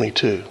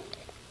 3:22.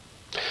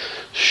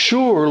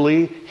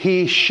 Surely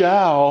he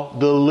shall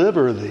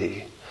deliver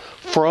thee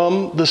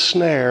from the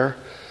snare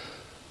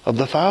of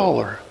the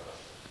fowler.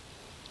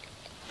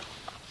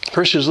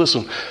 Christians,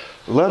 listen,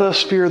 let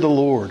us fear the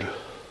Lord.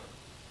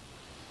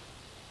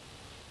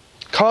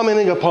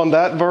 Commenting upon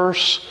that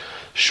verse,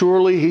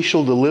 surely he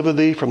shall deliver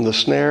thee from the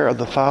snare of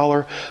the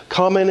fowler.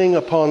 Commenting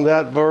upon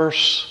that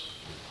verse,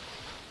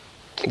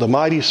 the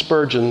mighty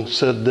Spurgeon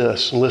said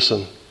this, and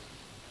listen.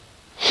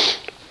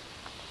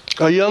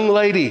 A young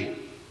lady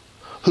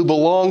who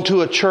belonged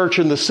to a church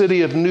in the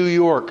city of New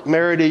York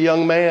married a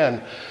young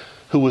man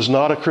who was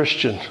not a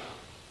Christian.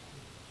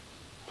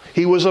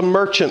 He was a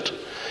merchant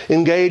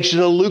engaged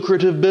in a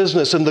lucrative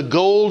business, and the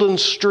golden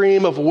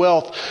stream of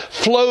wealth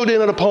flowed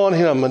in upon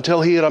him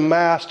until he had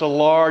amassed a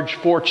large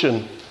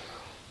fortune.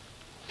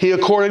 He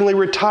accordingly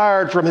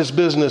retired from his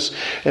business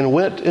and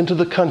went into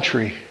the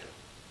country.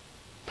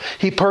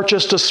 He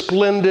purchased a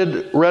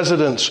splendid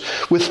residence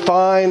with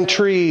fine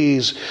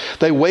trees.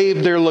 They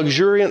waved their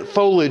luxuriant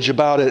foliage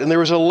about it, and there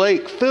was a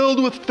lake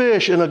filled with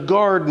fish and a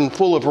garden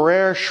full of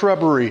rare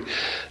shrubbery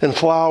and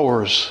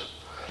flowers.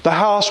 The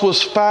house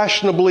was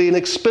fashionably and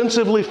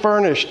expensively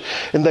furnished,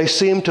 and they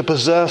seemed to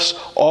possess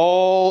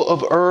all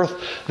of earth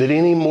that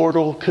any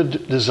mortal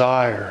could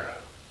desire.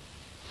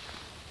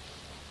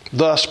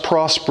 Thus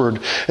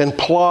prospered and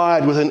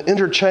plied with an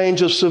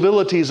interchange of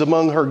civilities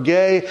among her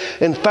gay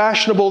and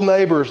fashionable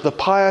neighbors, the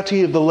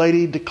piety of the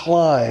lady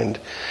declined,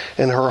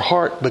 and her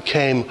heart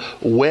became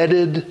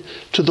wedded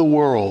to the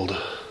world.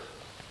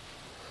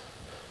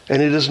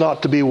 And it is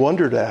not to be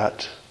wondered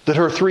at that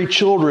her 3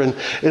 children,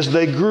 as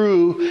they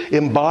grew,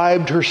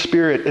 imbibed her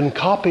spirit and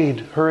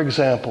copied her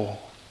example.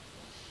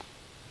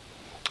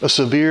 A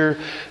severe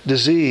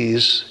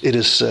disease, it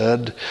is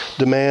said,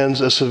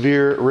 demands a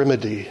severe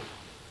remedy.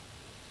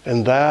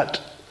 And that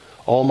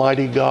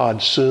Almighty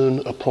God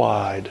soon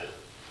applied.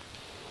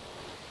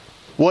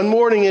 One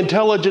morning,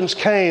 intelligence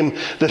came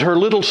that her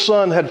little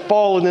son had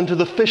fallen into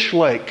the fish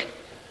lake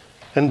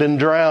and been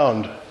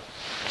drowned.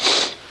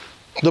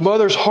 The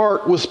mother's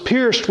heart was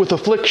pierced with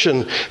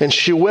affliction, and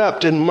she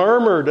wept and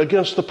murmured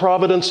against the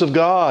providence of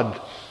God.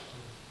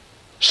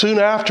 Soon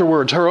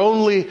afterwards, her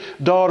only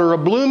daughter, a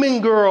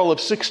blooming girl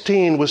of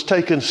 16, was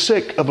taken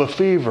sick of a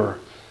fever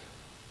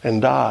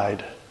and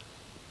died.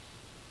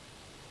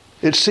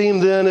 It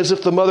seemed then as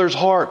if the mother's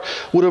heart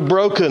would have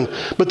broken,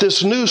 but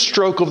this new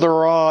stroke of the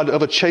rod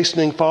of a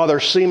chastening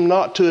father seemed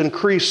but to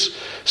increase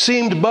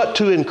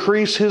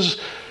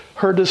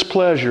her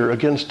displeasure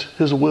against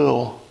his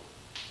will.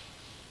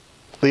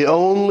 The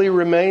only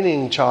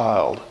remaining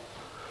child,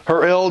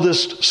 her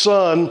eldest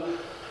son,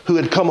 who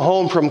had come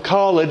home from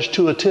college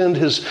to attend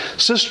his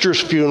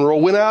sister's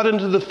funeral, went out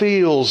into the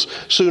fields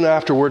soon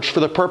afterwards for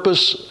the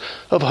purpose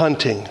of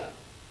hunting.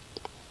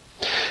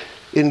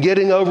 In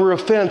getting over a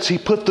fence, he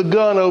put the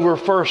gun over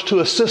first to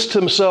assist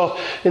himself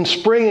in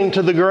springing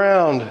to the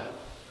ground.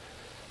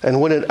 And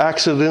when it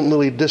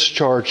accidentally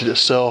discharged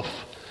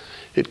itself,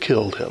 it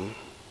killed him.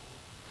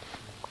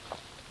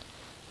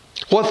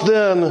 What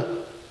then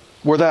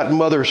were that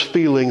mother's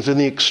feelings in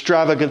the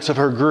extravagance of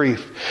her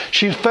grief?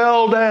 She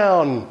fell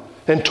down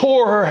and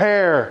tore her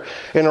hair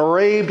and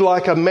raved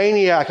like a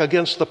maniac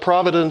against the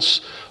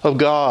providence of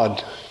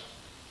God.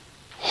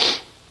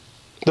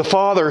 The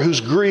father,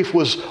 whose grief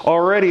was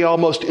already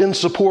almost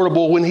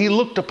insupportable, when he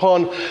looked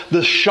upon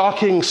the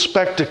shocking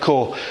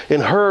spectacle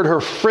and heard her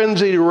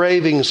frenzied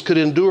ravings, could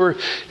endure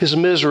his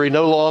misery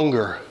no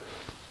longer.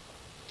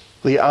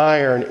 The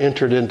iron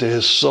entered into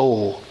his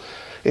soul,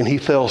 and he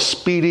fell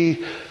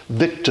speedy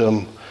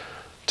victim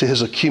to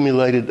his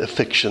accumulated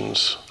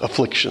afflictions.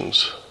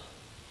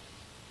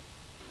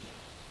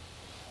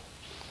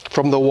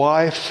 From the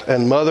wife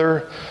and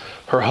mother,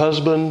 her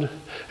husband,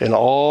 and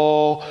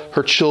all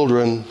her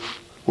children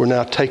were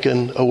now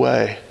taken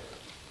away.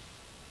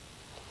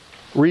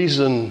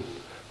 Reason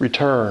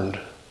returned,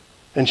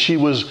 and she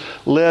was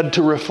led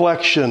to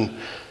reflection.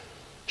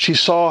 She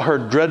saw her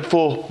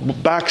dreadful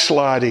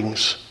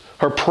backslidings,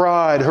 her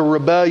pride, her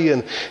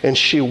rebellion, and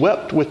she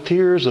wept with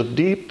tears of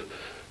deep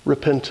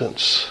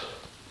repentance.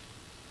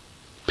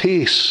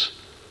 Peace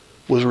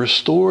was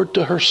restored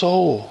to her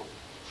soul.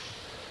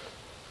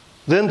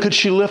 Then could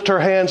she lift her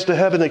hands to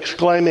heaven,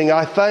 exclaiming,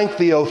 I thank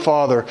thee, O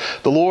Father,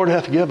 the Lord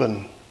hath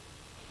given,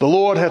 the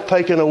Lord hath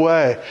taken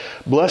away.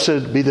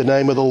 Blessed be the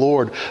name of the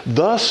Lord.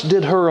 Thus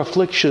did her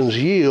afflictions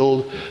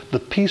yield the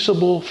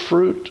peaceable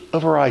fruit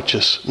of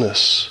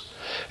righteousness.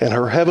 And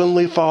her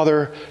heavenly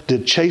Father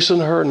did chasten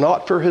her,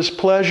 not for his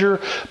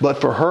pleasure, but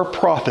for her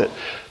profit,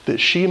 that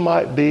she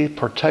might be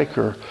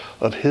partaker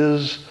of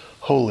his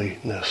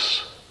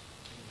holiness.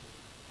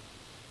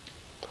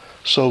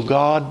 So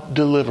God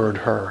delivered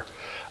her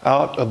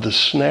out of the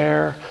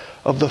snare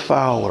of the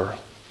fowler.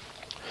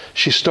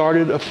 She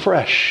started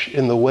afresh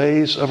in the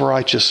ways of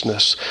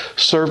righteousness,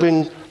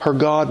 serving her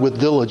God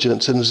with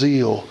diligence and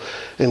zeal,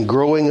 and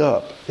growing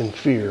up in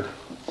fear.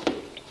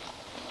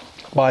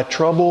 by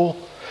trouble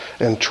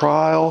and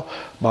trial,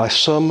 by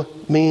some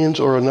means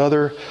or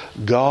another,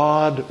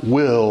 God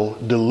will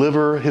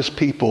deliver His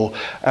people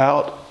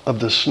out of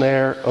the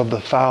snare of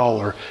the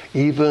fowler,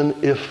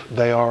 even if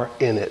they are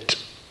in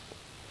it.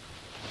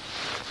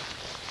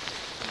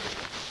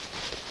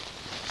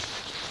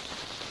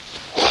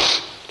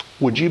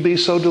 Would you be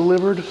so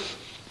delivered?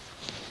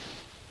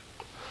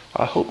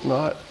 I hope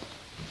not.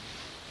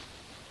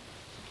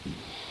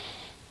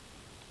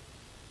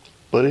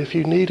 But if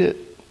you need it,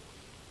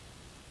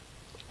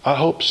 I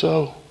hope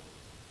so.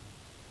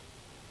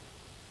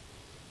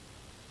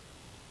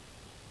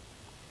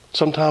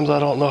 Sometimes I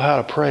don't know how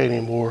to pray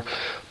anymore,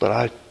 but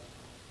I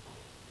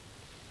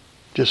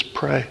just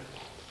pray,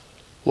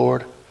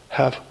 Lord,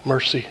 have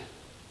mercy.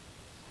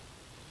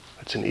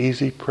 It's an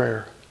easy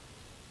prayer.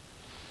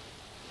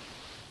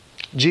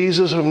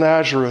 Jesus of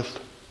Nazareth,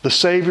 the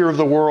Savior of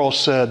the world,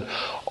 said,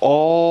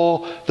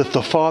 "All that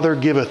the Father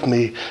giveth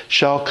me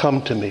shall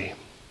come to me.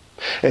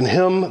 And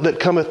him that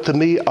cometh to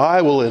me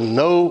I will in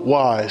no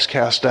wise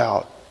cast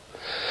out.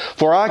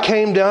 For I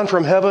came down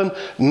from heaven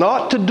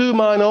not to do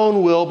mine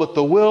own will, but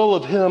the will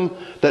of him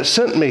that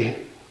sent me.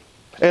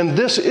 And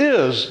this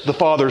is the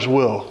Father's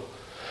will,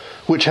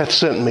 which hath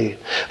sent me,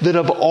 that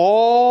of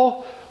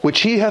all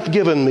which he hath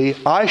given me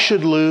I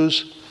should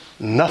lose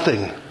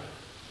nothing,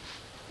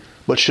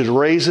 but should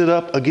raise it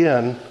up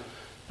again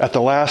at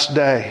the last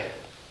day.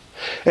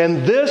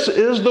 And this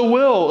is the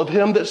will of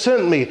him that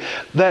sent me,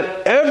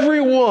 that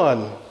every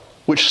one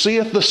which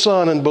seeth the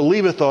Son and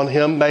believeth on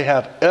him may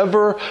have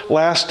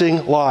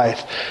everlasting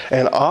life.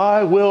 And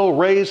I will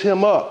raise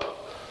him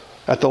up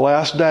at the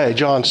last day."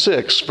 John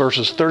 6,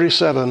 verses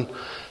 37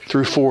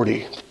 through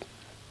 40.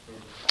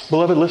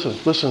 Beloved,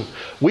 listen.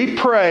 We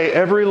pray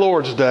every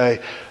Lord's Day,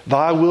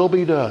 "Thy will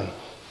be done."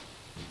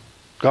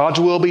 God's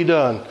will be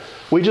done.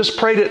 We just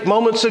prayed it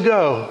moments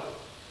ago.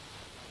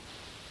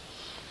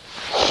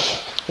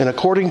 And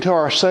according to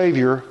our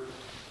Savior,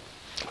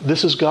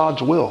 this is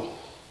God's will.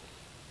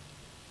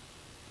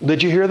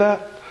 Did you hear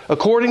that?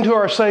 According to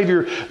our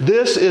Savior,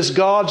 this is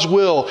God's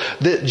will,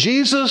 that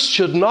Jesus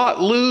should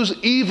not lose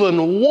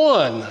even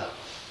one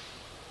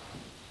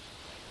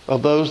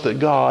of those that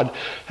God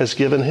has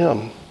given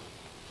him.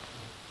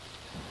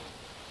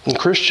 And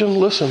Christian,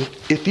 listen,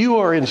 if you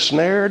are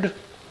ensnared,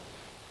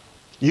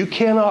 you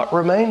cannot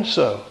remain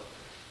so.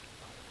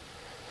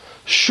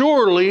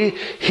 Surely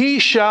he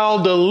shall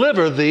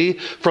deliver thee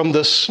from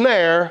the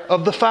snare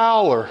of the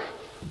fowler.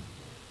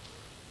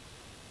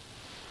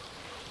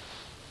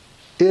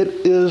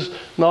 It is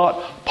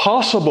not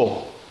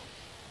possible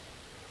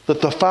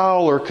that the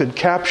fowler could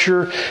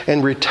capture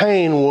and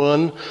retain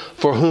one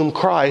for whom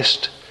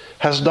Christ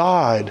has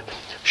died.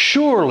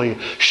 Surely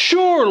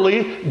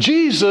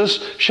Jesus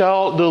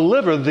shall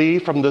deliver thee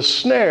from the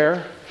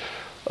snare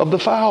of the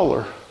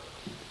fowler.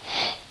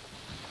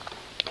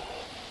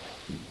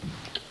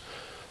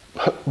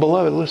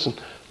 Beloved, listen,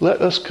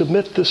 let us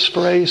commit this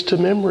phrase to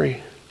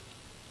memory.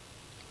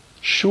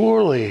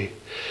 Surely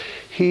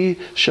he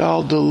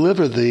shall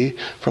deliver thee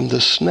from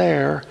the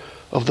snare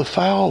of the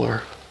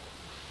fowler.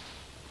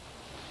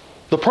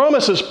 The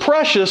promise is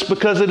precious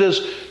because it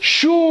is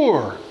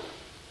sure.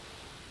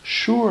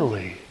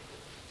 Surely.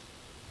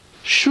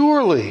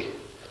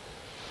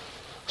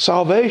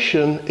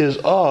 Salvation is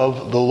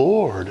of the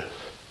Lord.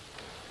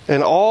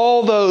 And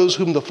all those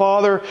whom the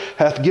Father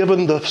hath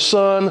given the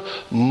Son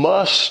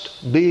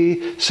must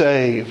be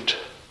saved.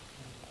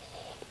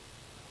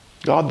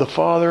 God the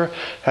Father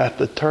hath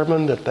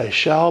determined that they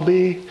shall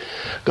be.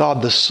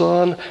 God the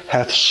Son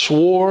hath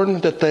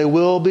sworn that they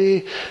will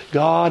be.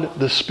 God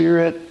the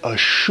Spirit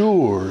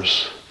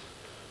assures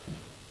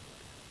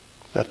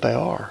that they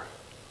are.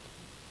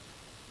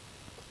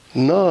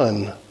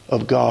 None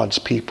of God's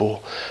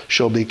people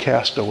shall be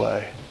cast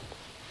away,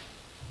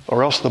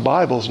 or else the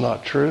Bible's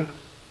not true.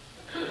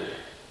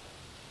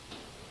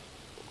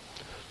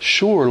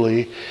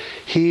 Surely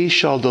he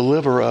shall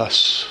deliver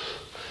us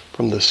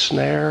from the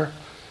snare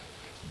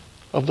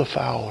of the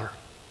fowler.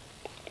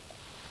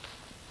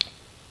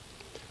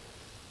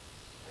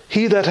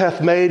 He that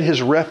hath made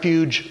his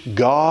refuge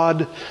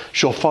God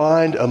shall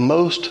find a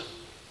most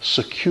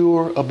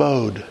secure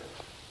abode,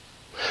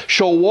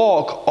 shall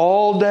walk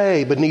all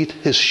day beneath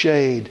his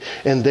shade,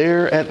 and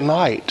there at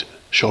night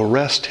shall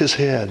rest his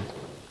head.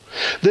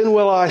 Then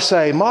will I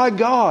say, My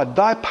God,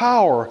 thy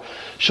power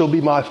shall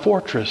be my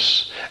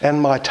fortress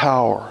and my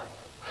tower.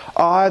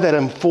 I that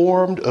am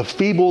formed of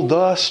feeble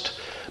dust,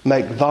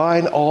 make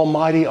thine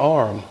almighty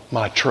arm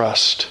my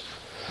trust.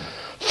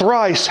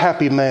 Thrice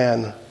happy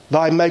man,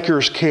 thy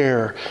Maker's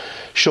care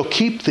shall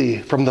keep thee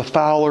from the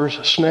fowler's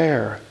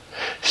snare.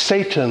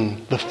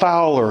 Satan, the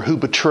fowler who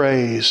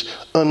betrays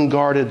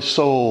unguarded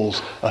souls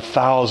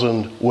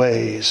 1,000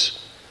 ways.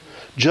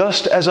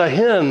 Just as a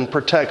hen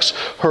protects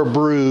her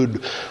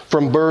brood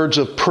from birds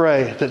of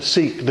prey that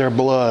seek their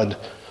blood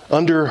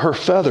under her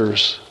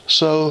feathers,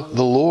 so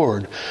the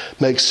Lord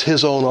makes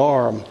his own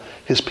arm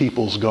his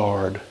people's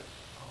guard.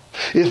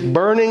 If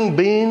burning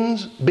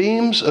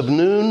beams of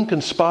noon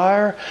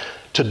conspire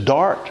to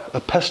dart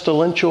a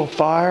pestilential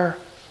fire,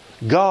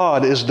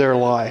 God is their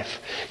life.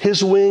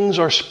 His wings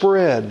are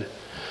spread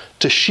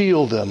to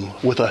shield them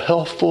with a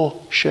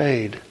healthful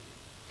shade.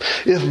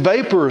 If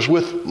vapors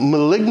with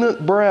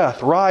malignant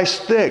breath rise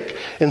thick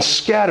and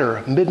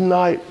scatter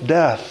midnight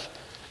death,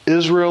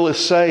 Israel is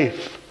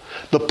safe.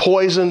 The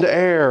poisoned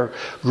air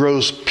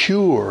grows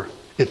pure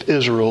if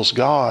Israel's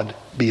God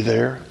be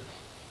there.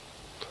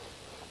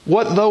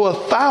 What though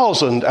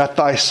 1,000 at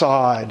thy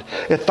side,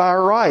 at thy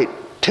right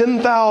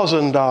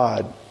 10,000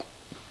 died?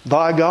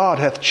 Thy God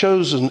hath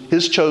chosen,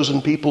 his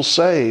chosen people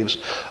saves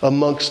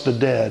amongst the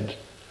dead,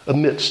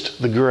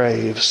 amidst the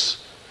graves.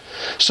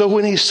 So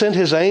when he sent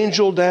his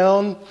angel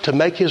down to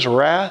make his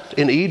wrath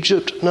in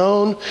Egypt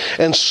known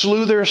and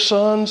slew their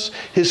sons,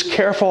 his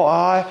careful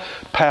eye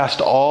passed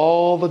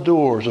all the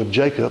doors of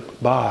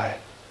Jacob by.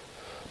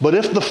 But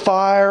if the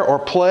fire or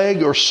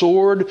plague or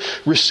sword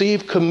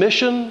receive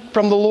commission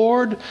from the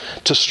Lord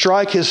to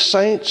strike his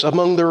saints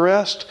among the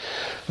rest,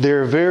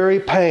 their very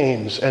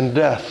pains and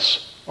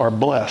deaths are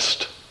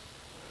blessed.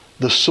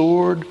 The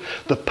sword,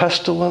 the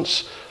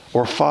pestilence,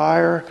 or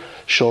fire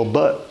shall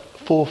but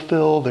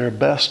fulfill their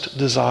best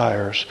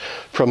desires.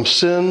 From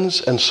sins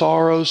and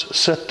sorrows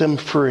set them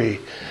free,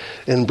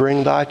 and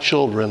bring thy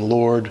children,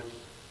 Lord,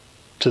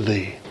 to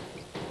thee.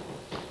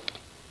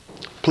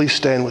 Please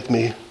stand with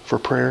me for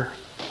prayer.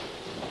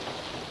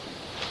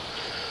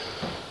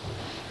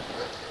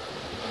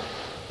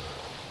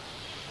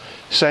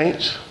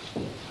 Saints,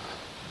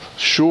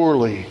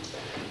 surely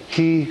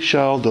he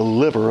shall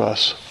deliver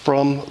us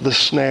from the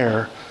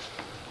snare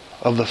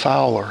of the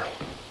fowler.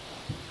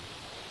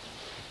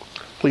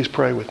 Please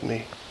pray with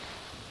me.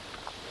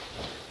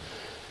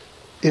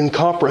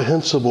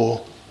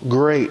 Incomprehensible,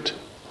 great,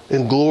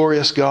 and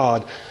glorious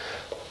God,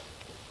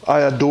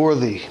 I adore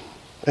thee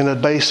and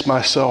abase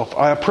myself.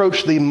 I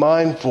approach thee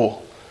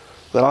mindful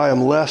that I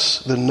am less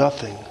than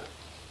nothing,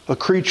 a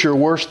creature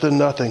worse than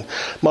nothing.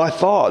 My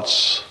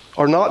thoughts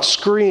are not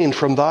screened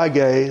from thy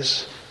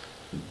gaze.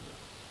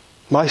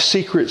 My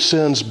secret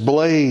sins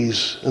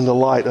blaze in the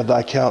light of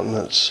thy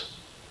countenance.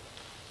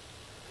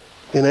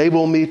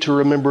 Enable me to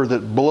remember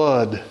that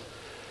blood,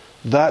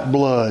 that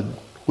blood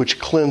which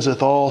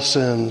cleanseth all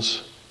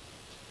sins,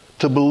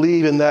 to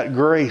believe in that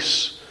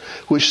grace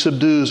which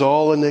subdues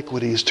all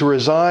iniquities, to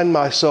resign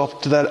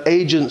myself to that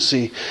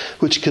agency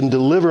which can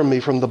deliver me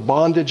from the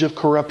bondage of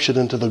corruption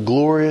into the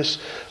glorious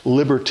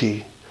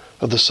liberty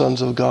of the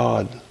sons of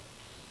God.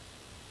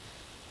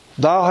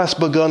 Thou hast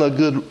begun a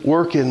good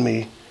work in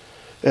me,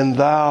 and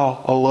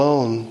thou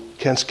alone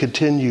canst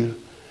continue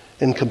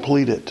and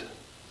complete it.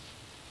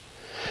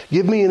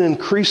 Give me an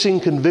increasing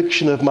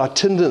conviction of my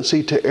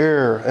tendency to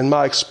err and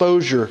my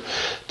exposure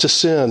to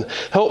sin.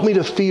 Help me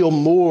to feel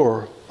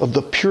more of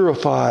the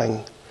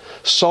purifying,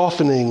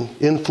 softening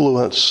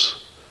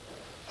influence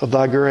of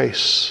thy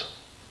grace,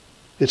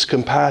 its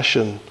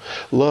compassion,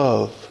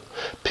 love,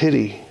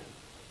 pity,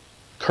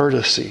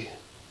 courtesy,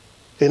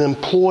 and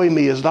employ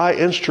me as thy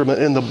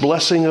instrument in the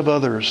blessing of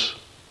others.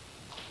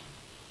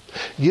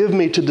 Give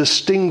me to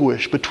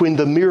distinguish between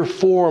the mere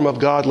form of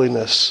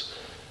godliness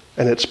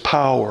and its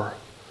power,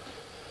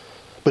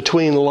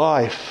 between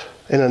life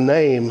and a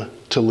name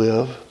to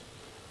live,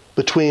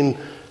 between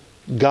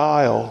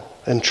guile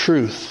and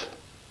truth,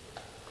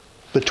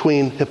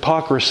 between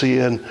hypocrisy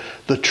and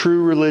the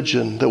true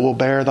religion that will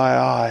bear thy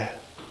eye.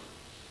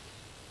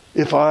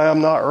 If I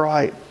am not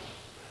right,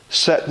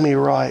 set me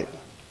right.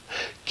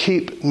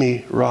 Keep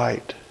me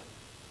right.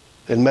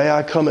 And may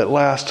I come at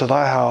last to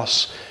thy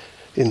house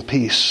in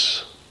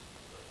peace.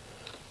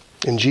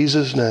 In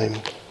Jesus' name,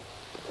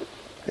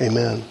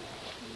 amen.